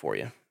tames it for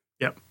you.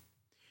 Yep.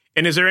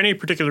 And is there any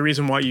particular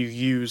reason why you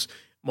use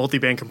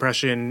multi-band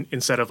compression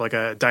instead of like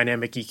a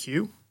dynamic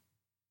EQ?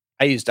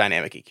 I use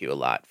dynamic EQ a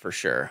lot for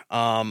sure.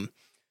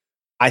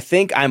 I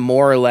think I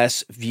more or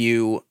less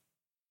view.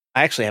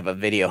 I actually have a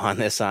video on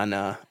this on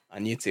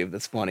YouTube.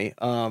 That's funny.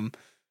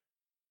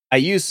 I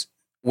use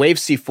Wave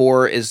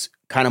C4 is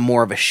kind of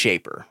more of a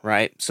shaper,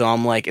 right? So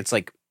I'm like, it's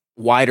like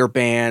wider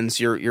bands.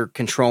 You're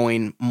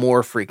controlling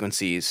more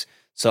frequencies.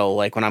 So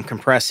like when I'm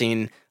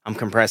compressing,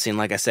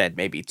 like I said,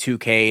 maybe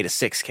 2K to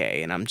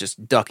 6K, and I'm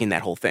just ducking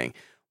that whole thing.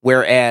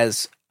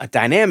 Whereas a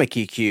dynamic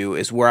EQ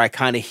is where I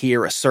kind of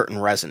hear a certain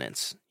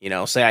resonance. You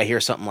know, say I hear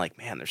something like,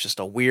 man, there's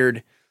just a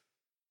weird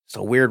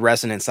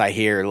resonance I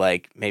hear,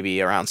 like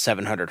maybe around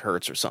 700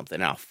 hertz or something.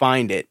 And I'll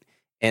find it,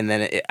 and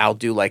then I'll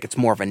do like it's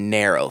more of a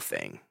narrow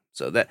thing.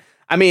 So that,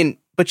 I mean,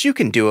 but you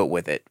can do it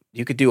with it.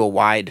 You could do a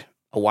wide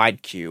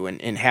Q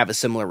and have a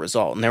similar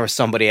result. And there was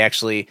somebody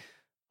actually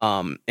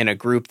in a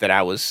group that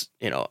I was,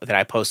 you know, that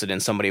I posted in,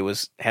 somebody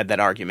had that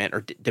argument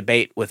or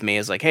debate with me,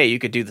 is like, hey, you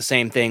could do the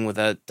same thing with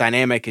a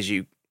dynamic as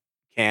you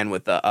can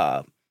with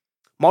a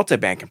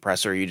multi-band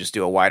compressor. You just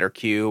do a wider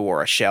Q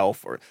or a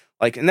shelf, or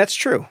like, and that's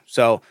true.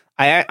 So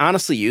I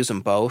honestly use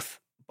them both,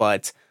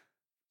 but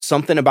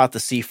something about the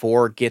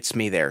C4 gets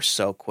me there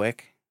so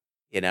quick,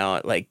 you know,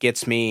 it like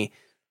gets me,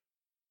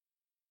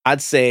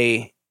 I'd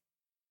say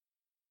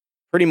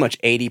pretty much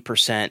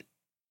 80%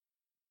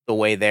 the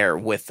way there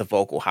with the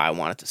vocal how I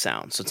want it to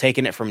sound. So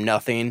taking it from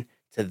nothing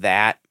to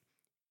that,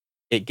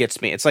 it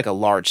gets me, it's like a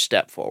large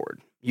step forward,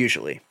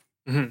 usually.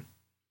 Mm-hmm.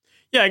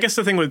 Yeah, I guess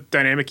the thing with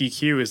dynamic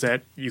EQ is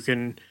that you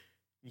can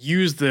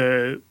use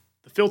the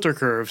filter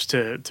curves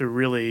to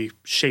really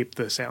shape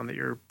the sound that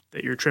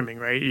you're trimming,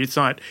 right? It's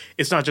not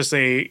just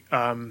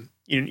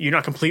you're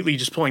not completely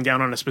just pulling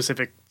down on a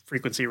specific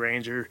frequency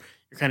range, or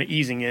you're kind of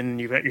easing in,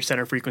 you've got your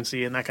center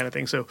frequency and that kind of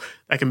thing. So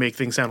that can make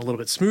things sound a little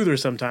bit smoother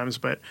sometimes,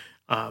 but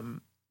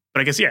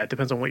I guess, yeah, it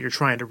depends on what you're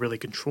trying to really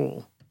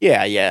control.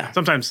 Yeah.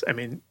 Sometimes, I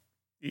mean,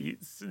 you're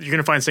going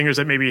to find singers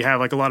that maybe have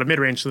like a lot of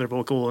mid-range to their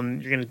vocal,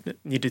 and you're going to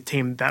need to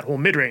tame that whole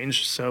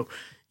mid-range. So,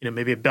 you know,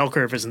 maybe a bell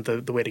curve isn't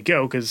the way to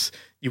go, because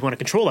you want to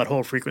control that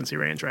whole frequency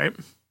range, right?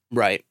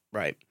 Right.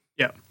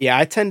 Yeah. Yeah,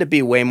 I tend to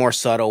be way more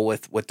subtle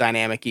with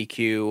dynamic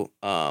EQ.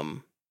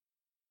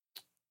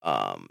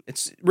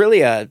 It's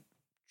really a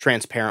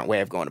transparent way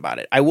of going about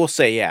it. I will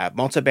say, yeah,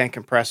 multi-band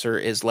compressor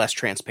is less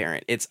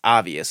transparent. It's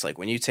obvious. Like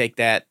when you take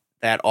that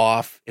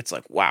off, it's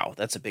like, wow,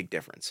 that's a big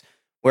difference.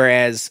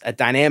 Whereas a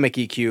dynamic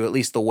EQ, at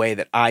least the way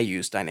that I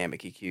use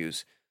dynamic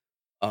EQs,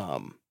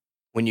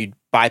 when you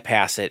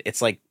bypass it,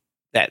 it's like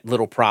that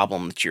little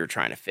problem that you're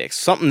trying to fix.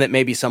 Something that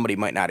maybe somebody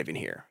might not even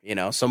hear. You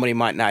know, somebody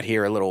might not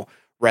hear a little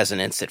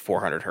resonance at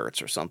 400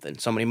 hertz or something.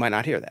 Somebody might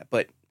not hear that.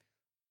 But,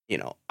 you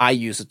know, I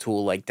use a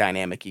tool like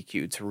dynamic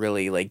EQ to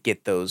really like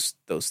get those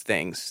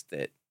things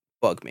that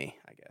bug me,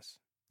 I guess.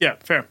 Yeah,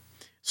 fair.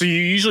 So you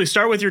usually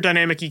start with your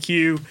dynamic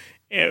EQ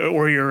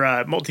or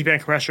your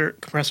multi-band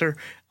compressor,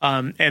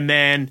 and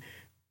then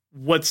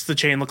what's the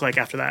chain look like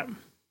after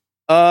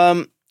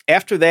that?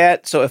 After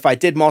that, so if I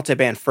did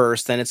multi-band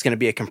first, then it's going to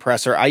be a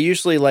compressor. I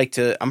usually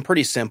I'm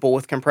pretty simple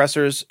with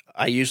compressors.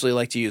 I usually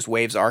like to use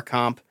Waves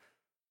R-Comp.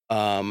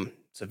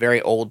 It's a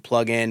very old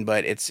plugin,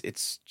 but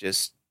it's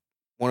just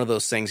one of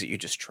those things that you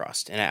just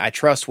trust. And I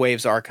trust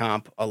Waves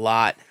R-Comp a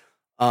lot.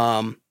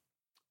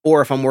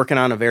 Or if I'm working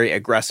on a very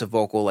aggressive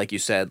vocal, like you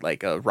said,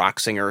 like a rock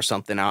singer or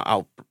something,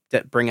 I'll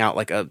bring out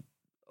like a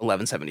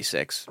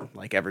 1176,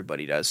 like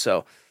everybody does.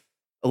 So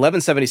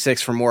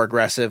 1176 for more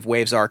aggressive,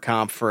 Waves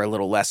R-Comp for a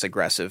little less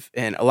aggressive.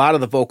 And a lot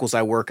of the vocals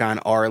I work on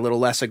are a little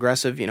less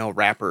aggressive, you know,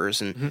 rappers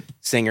and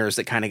singers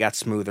that kind of got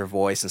smoother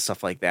voice and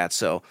stuff like that.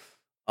 So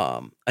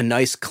a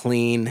nice,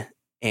 clean,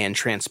 and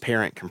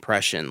transparent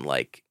compression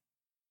like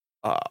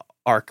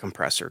R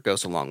compressor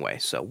goes a long way.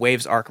 So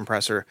Waves R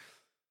compressor.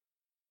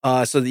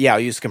 I'll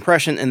use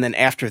compression, and then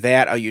after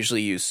that, I'll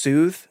usually use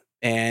Soothe.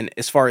 And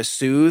as far as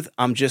Soothe,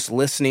 I'm just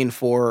listening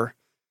for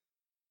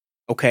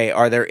okay,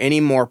 are there any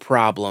more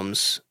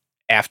problems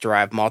after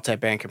I've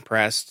multi-band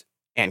compressed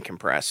and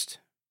compressed?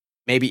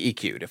 Maybe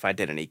EQ'd if I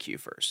did an EQ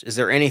first. Is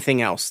there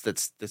anything else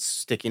that's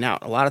sticking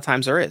out? A lot of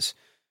times there is.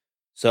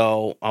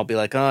 So I'll be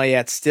like, oh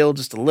yeah, it's still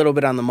just a little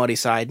bit on the muddy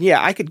side.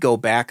 Yeah, I could go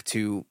back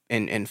to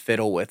and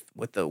fiddle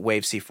with the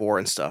Wave C4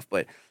 and stuff,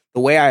 but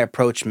the way I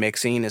approach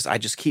mixing is I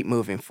just keep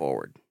moving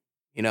forward.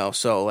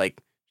 So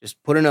like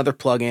just put another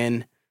plug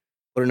in.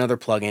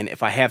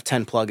 If I have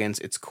 10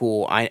 plugins, it's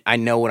cool. I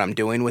know what I'm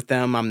doing with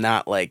them. I'm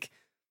not like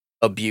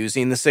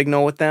abusing the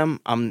signal with them.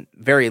 I'm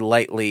very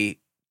lightly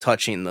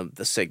touching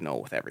the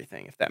signal with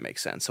everything, if that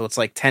makes sense. So it's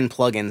like 10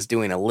 plugins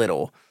doing a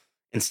little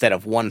instead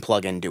of one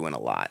plugin doing a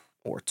lot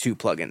or 2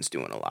 plugins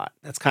doing a lot.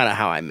 That's kind of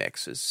how I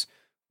mix, is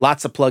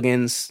lots of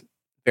plugins,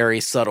 very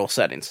subtle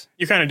settings.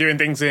 You're kind of doing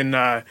things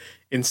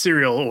in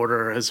serial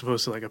order as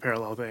opposed to like a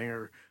parallel thing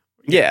or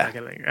that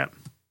kind of thing. Yeah.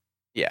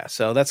 Yeah,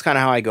 so that's kind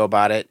of how I go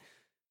about it.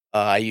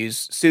 I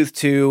use Soothe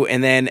 2,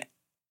 and then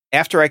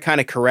after I kind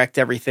of correct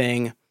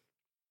everything,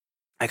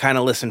 I kind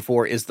of listen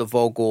for, is the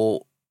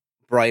vocal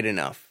bright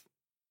enough?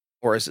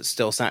 Or is it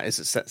still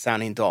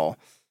sounding dull,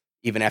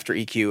 even after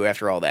EQ,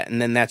 after all that?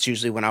 And then that's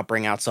usually when I'll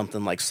bring out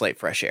something like Slight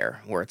Fresh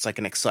Air, where it's like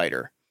an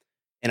exciter.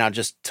 And I'll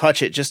just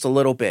touch it just a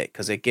little bit,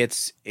 because it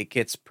gets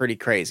pretty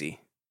crazy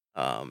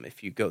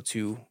if you go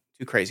too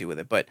crazy with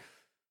it. But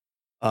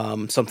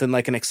something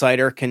like an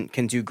exciter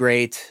can do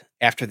great.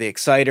 After the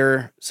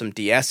exciter, some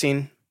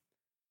de-essing.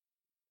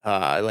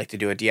 I like to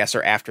do a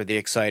de-esser after the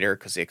exciter,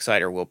 because the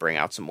exciter will bring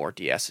out some more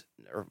de-ess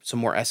or some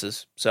more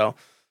S's. So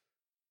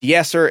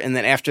de-esser, and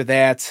then after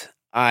that,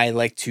 I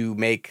like to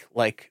make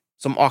like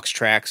some aux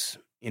tracks,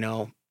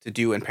 to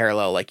do in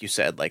parallel, like you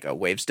said, like a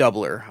Waves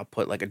doubler. I'll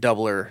put like a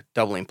doubling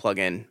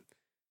plugin,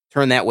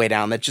 turn that way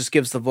down. That just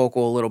gives the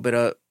vocal a little bit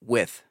of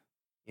width.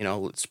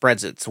 It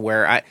spreads it to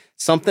where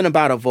something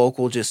about a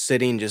vocal just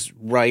sitting just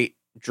right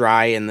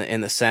dry in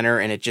the center,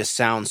 and it just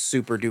sounds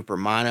super duper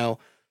mono.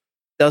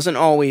 Doesn't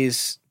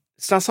always.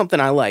 It's not something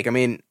I like. I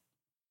mean,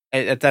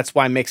 that's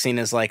why mixing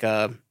is like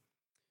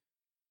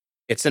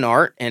it's an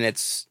art, and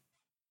it's,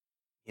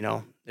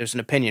 there's an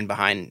opinion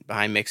behind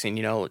mixing,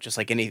 just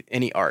like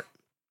any art.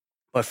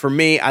 But for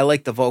me, I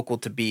like the vocal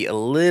to be a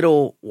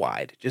little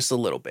wide, just a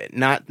little bit.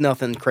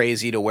 Nothing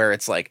crazy to where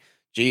it's like,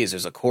 geez,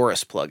 there's a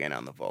chorus plugin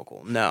on the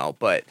vocal. No,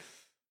 but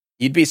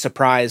you'd be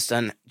surprised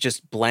on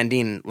just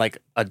blending like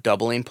a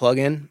doubling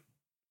plugin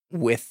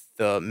with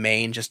the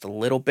main just a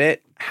little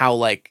bit, how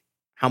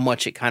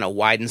much it kind of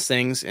widens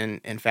things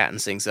and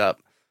fattens things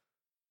up.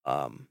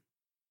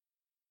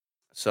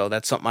 So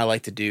that's something I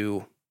like to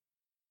do.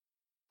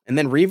 And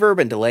then reverb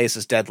and delays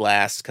is dead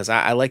last, because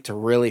I like to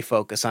really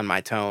focus on my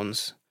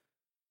tones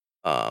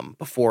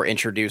before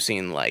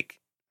introducing like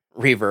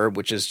reverb,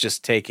 which is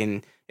just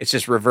it's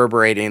just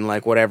reverberating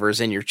like whatever's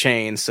in your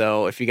chain.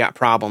 So if you got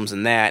problems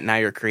in that, now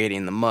you're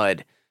creating the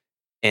mud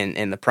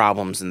and the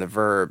problems in the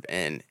verb.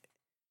 And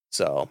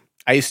so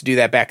I used to do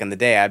that back in the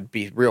day. I'd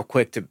be real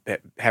quick to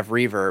have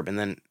reverb, and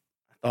then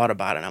I thought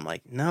about it, and I'm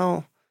like,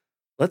 no,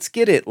 let's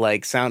get it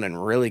like sounding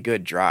really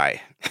good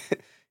dry.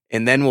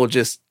 And then we'll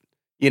just,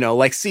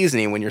 like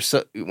seasoning when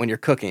you're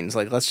cooking. It's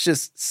like, let's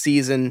just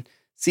season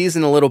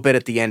a little bit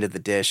at the end of the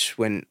dish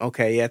when,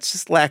 okay, yeah, it's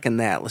just lacking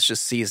that. Let's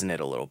just season it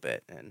a little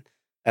bit. And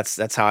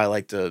that's how I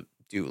like to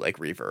do like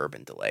reverb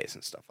and delays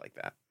and stuff like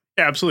that.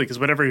 Yeah, absolutely. Because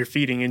whatever you're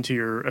feeding into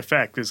your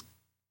effect is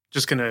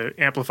just going to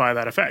amplify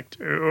that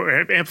effect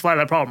or amplify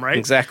that problem, right?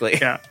 Exactly.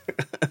 Yeah.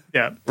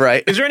 Yeah.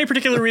 Right. Is there any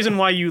particular reason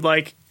why you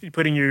like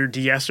putting your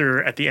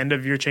de-esser at the end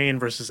of your chain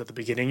versus at the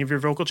beginning of your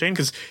vocal chain?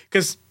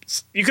 Because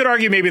you could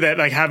argue maybe that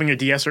like having a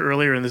de-esser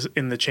earlier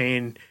in the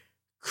chain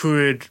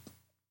could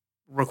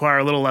require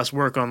a little less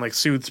work on like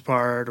Soothes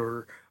part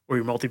or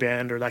your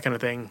multiband or that kind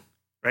of thing,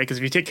 right? Because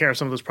if you take care of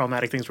some of those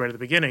problematic things right at the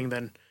beginning,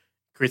 then it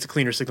creates a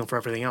cleaner signal for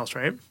everything else,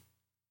 right?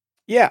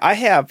 Yeah, I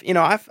have.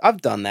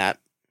 I've done that.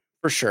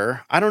 For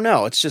sure. I don't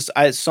know. It's just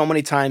so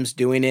many times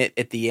doing it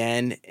at the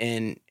end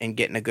and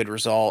getting a good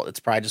result.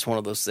 It's probably just one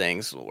of those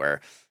things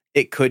where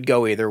it could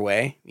go either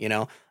way.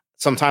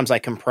 Sometimes I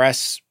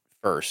compress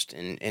first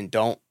and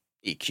don't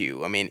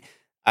EQ. I mean,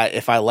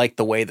 if I like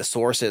the way the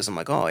source is, I'm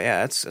like, oh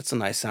yeah, it's a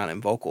nice sounding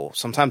vocal.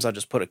 Sometimes I'll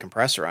just put a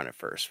compressor on it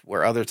first,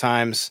 where other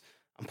times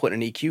I'm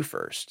putting an EQ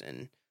first.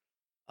 And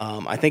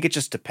I think it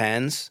just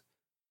depends.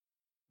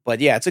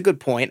 But yeah, it's a good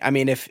point. I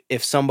mean,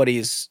 if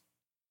somebody's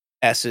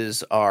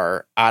S's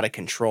are out of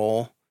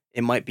control,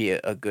 it might be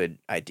a good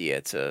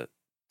idea to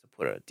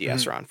put a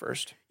de-esser on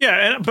first.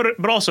 Yeah,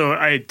 but also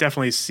I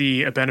definitely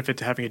see a benefit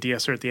to having a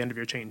de-esser at the end of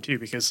your chain too,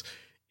 because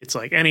it's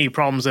like any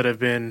problems that have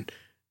been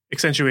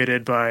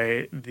accentuated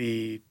by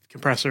the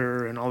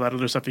compressor and all that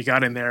other stuff you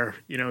got in there,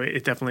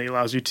 it definitely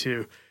allows you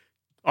to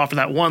offer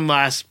that one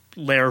last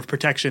layer of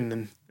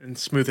protection and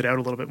smooth it out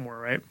a little bit more,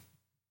 right?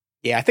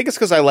 Yeah, I think it's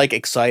because I like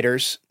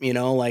exciters,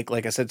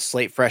 like I said,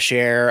 Slate Fresh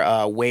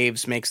Air,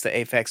 Waves makes the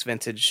Aphex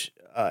Vintage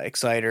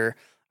exciter.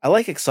 I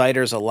like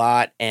exciters a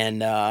lot,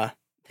 and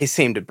they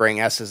seem to bring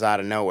S's out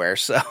of nowhere.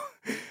 So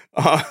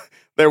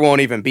there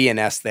won't even be an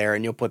S there,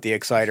 and you'll put the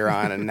exciter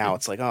on, and now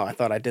it's like, oh, I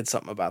thought I did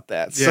something about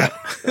that. So.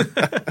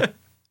 Yeah.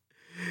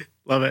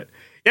 Love it.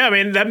 Yeah, I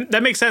mean,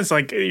 that makes sense.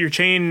 Like, your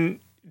chain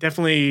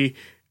definitely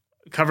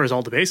covers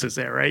all the bases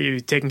there, right?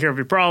 You've taken care of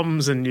your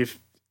problems, and you've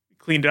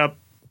cleaned up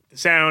the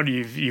sound.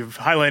 You've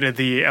highlighted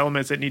the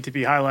elements that need to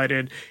be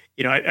highlighted.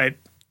 You know,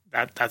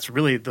 that's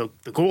really the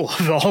goal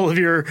of all of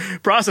your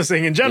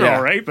processing in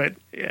general, right? But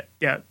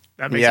yeah,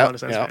 that makes a lot of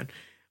sense, man.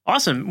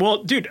 Awesome.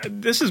 Well, dude,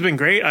 this has been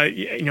great. I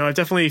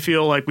definitely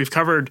feel like we've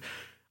covered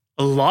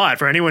a lot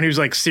for anyone who's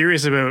like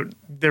serious about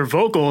their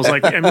vocals.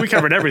 Like, I mean, we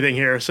covered everything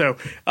here. So,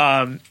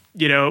 but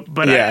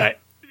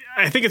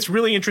I think it's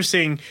really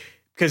interesting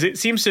because it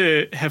seems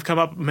to have come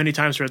up many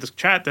times throughout this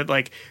chat that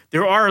like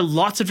there are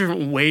lots of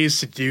different ways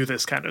to do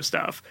this kind of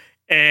stuff,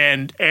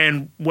 and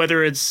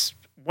whether it's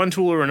one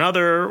tool or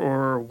another,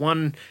 or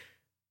one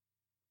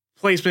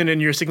placement in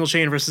your signal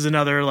chain versus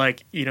another,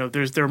 like, you know,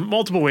 there are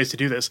multiple ways to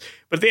do this.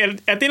 But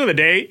at the end of the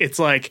day, it's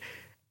like,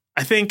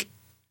 I think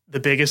the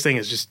biggest thing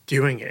is just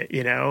doing it,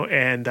 you know,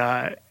 and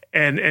kind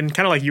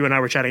of like you and I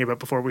were chatting about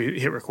before we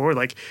hit record,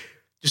 like,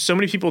 just so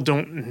many people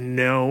don't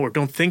know or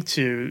don't think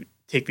to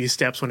take these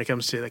steps when it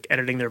comes to like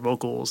editing their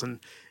vocals and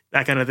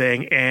that kind of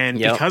thing. And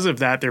because of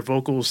that, their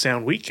vocals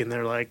sound weak, and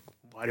they're like,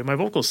 why do my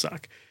vocals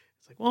suck?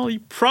 It's like, well, you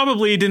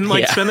probably didn't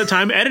spend the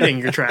time editing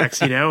your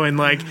tracks, you know, and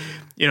like,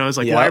 you know, it's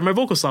like, why are my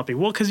vocals sloppy?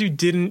 Well, because you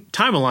didn't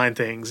time align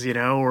things, you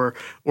know,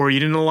 or you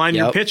didn't align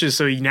your pitches.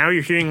 So now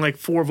you're hearing like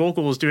 4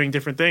 vocals doing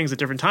different things at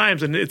different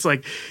times. And it's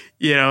like,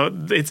 you know,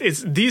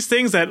 it's these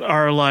things that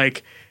are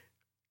like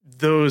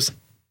those,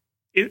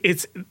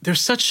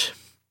 there's such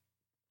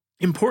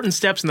important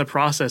steps in the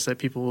process that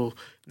people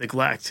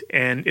neglect.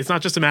 And it's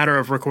not just a matter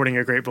of recording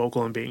a great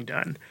vocal and being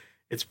done.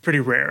 It's pretty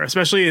rare,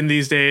 especially in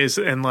these days.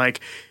 And like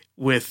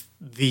with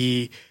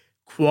the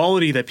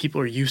quality that people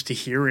are used to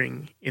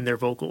hearing in their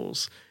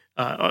vocals,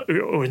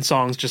 or in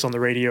songs just on the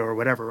radio or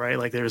whatever, right?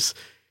 Like there's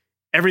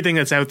everything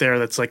that's out there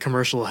that's like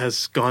commercial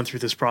has gone through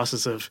this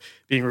process of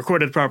being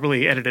recorded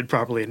properly, edited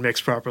properly, and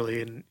mixed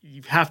properly. And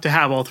you have to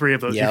have all 3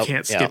 of those. You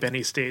can't skip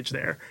any stage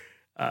there.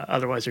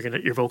 Otherwise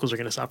your vocals are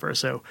going to suffer.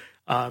 So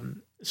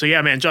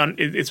yeah, man, John,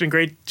 it's been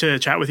great to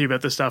chat with you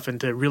about this stuff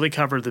and to really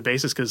cover the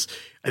basis, because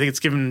I think it's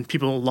given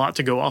people a lot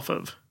to go off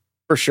of.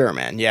 For sure,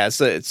 man. Yeah,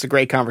 it's a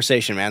great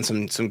conversation, man.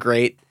 Some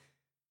great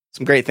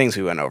things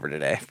we went over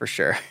today, for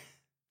sure.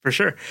 For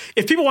sure.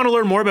 If people want to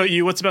learn more about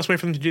you, what's the best way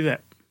for them to do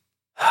that?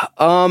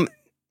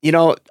 You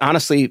know,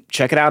 honestly,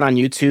 check it out on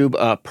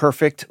YouTube,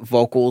 Perfect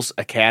Vocals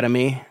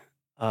Academy.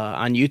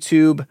 On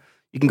YouTube,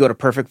 you can go to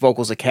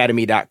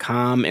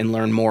perfectvocalsacademy.com and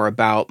learn more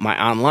about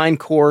my online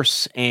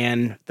course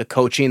and the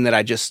coaching that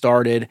I just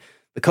started.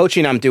 The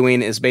coaching I'm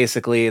doing is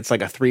basically, it's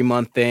like a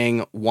 3-month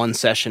thing, 1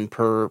 session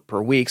per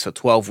week. So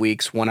 12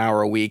 weeks, 1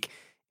 hour a week.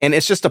 And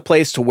it's just a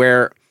place to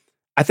where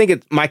I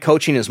think my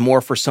coaching is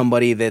more for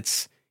somebody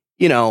that's,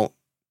 you know,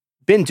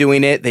 been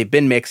doing it. They've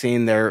been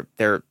mixing. They're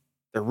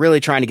really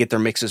trying to get their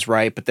mixes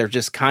right, but they're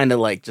just kind of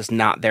like just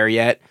not there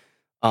yet.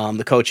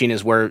 The coaching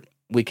is where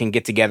we can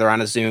get together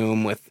on a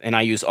Zoom and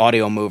I use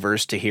audio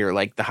movers to hear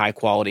like the high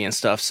quality and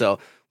stuff. So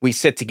we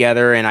sit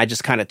together and I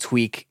just kind of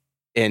tweak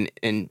and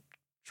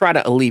try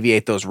to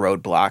alleviate those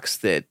roadblocks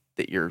that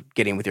you're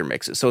getting with your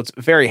mixes. So it's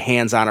a very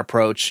hands-on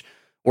approach.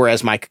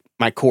 Whereas my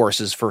course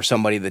is for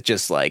somebody that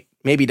just like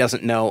maybe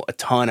doesn't know a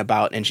ton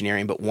about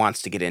engineering, but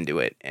wants to get into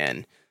it.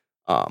 And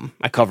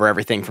I cover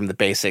everything from the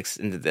basics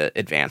into the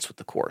advanced with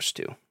the course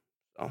too.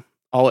 So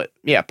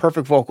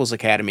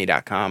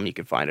perfectvocalsacademy.com. You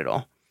can find it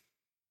all.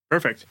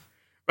 Perfect.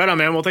 Right on,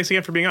 man. Well, thanks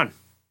again for being on.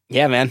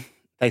 Yeah, man.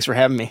 Thanks for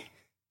having me.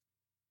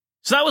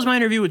 So that was my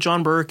interview with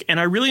John Burke, and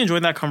I really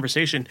enjoyed that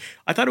conversation.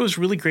 I thought it was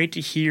really great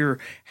to hear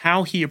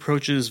how he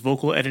approaches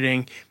vocal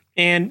editing.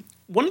 And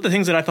one of the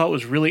things that I thought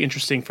was really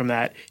interesting from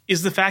that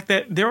is the fact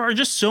that there are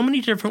just so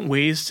many different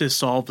ways to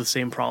solve the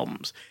same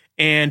problems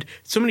and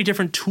so many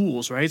different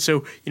tools, right?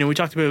 So, you know, we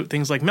talked about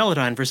things like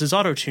Melodyne versus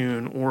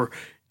Auto-Tune, or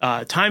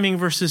timing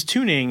versus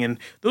tuning, and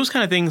those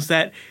kind of things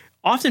that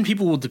often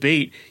people will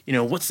debate, you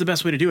know, what's the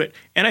best way to do it?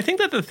 And I think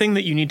that the thing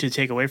that you need to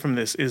take away from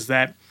this is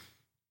that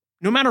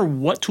no matter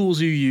what tools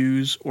you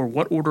use or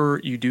what order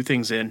you do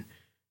things in,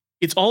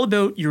 it's all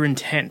about your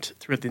intent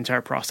throughout the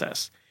entire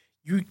process.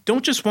 You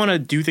don't just want to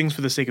do things for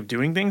the sake of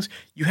doing things.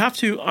 You have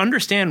to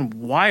understand,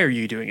 why are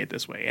you doing it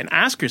this way, and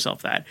ask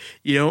yourself that,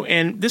 you know,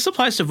 and this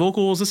applies to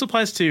vocals. This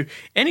applies to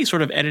any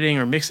sort of editing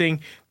or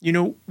mixing. You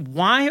know,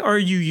 why are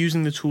you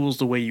using the tools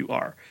the way you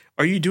are?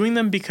 Are you doing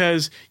them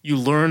because you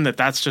learn that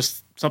that's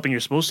just something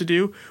you're supposed to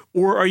do?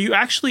 Or are you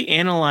actually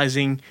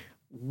analyzing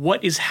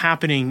what is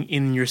happening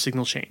in your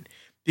signal chain?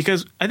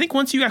 Because I think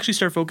once you actually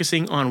start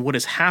focusing on what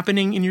is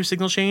happening in your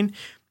signal chain,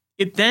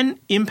 it then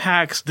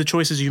impacts the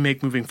choices you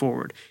make moving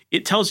forward.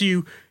 It tells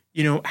you,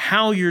 you know,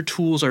 how your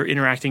tools are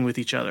interacting with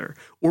each other,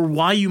 or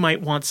why you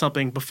might want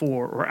something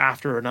before or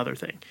after another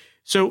thing.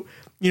 So,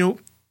 you know,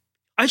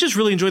 I just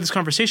really enjoyed this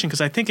conversation because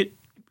I think it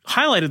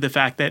highlighted the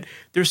fact that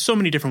there's so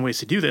many different ways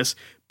to do this,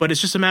 but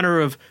it's just a matter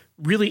of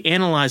really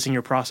analyzing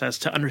your process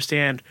to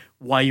understand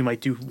why you might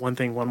do one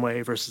thing one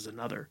way versus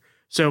another.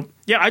 So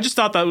yeah, I just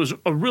thought that was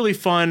a really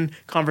fun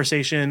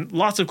conversation.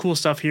 Lots of cool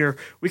stuff here.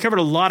 We covered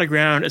a lot of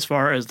ground as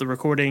far as the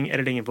recording,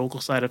 editing, and vocal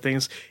side of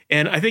things.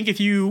 And I think if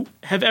you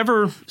have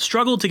ever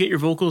struggled to get your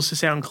vocals to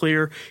sound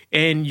clear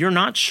and you're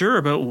not sure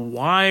about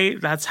why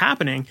that's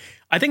happening,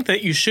 I think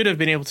that you should have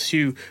been able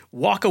to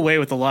walk away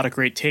with a lot of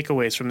great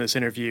takeaways from this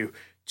interview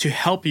to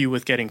help you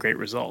with getting great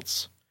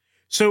results.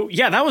 So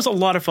yeah, that was a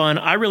lot of fun.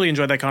 I really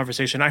enjoyed that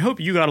conversation. I hope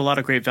you got a lot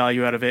of great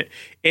value out of it.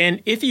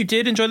 And if you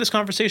did enjoy this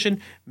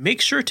conversation, make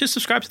sure to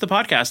subscribe to the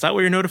podcast. That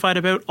way you're notified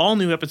about all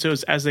new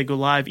episodes as they go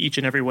live each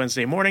and every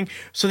Wednesday morning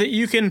so that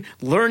you can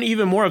learn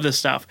even more of this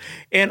stuff.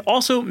 And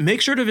also make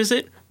sure to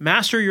visit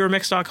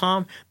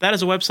masteryourmix.com. That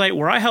is a website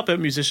where I help out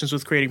musicians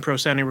with creating pro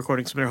sounding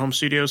recordings from their home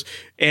studios.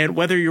 And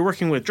whether you're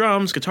working with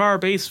drums, guitar,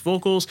 bass,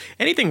 vocals,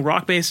 anything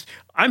rock-based,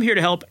 I'm here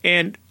to help.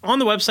 And on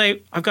the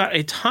website, I've got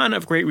a ton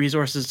of great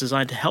resources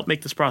designed to help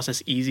make this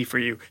process easy for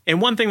you.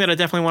 And one thing that I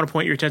definitely want to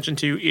point your attention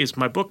to is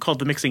my book called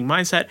The Mixing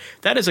Mindset.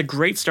 That is a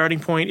great starting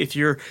point if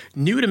you're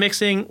new to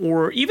mixing,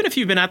 or even if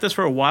you've been at this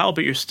for a while,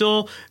 but you're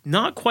still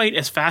not quite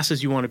as fast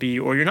as you want to be,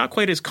 or you're not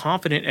quite as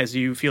confident as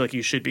you feel like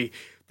you should be.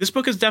 This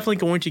book is definitely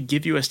going to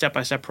give you a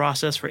step-by-step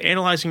process for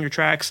analyzing your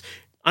tracks,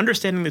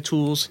 understanding the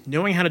tools,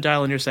 knowing how to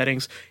dial in your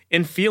settings,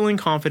 and feeling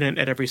confident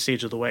at every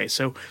stage of the way.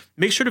 So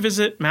make sure to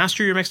visit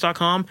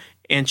masteryourmix.com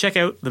and check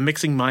out The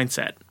Mixing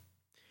Mindset.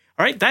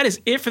 All right, that is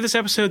it for this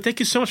episode. Thank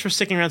you so much for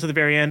sticking around to the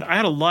very end. I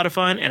had a lot of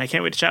fun, and I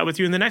can't wait to chat with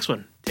you in the next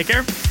one. Take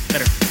care.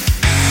 Better.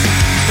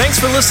 Thanks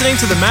for listening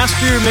to the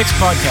Master Your Mix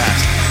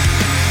podcast.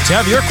 To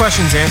have your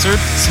questions answered,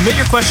 submit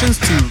your questions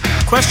to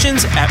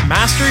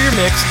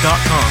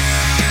questions@masteryourmix.com.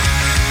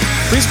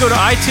 Please go to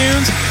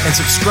iTunes and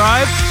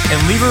subscribe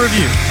and leave a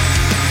review.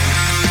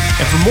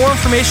 And for more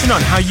information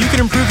on how you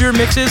can improve your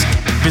mixes,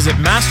 visit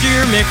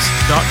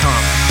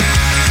masteryourmix.com.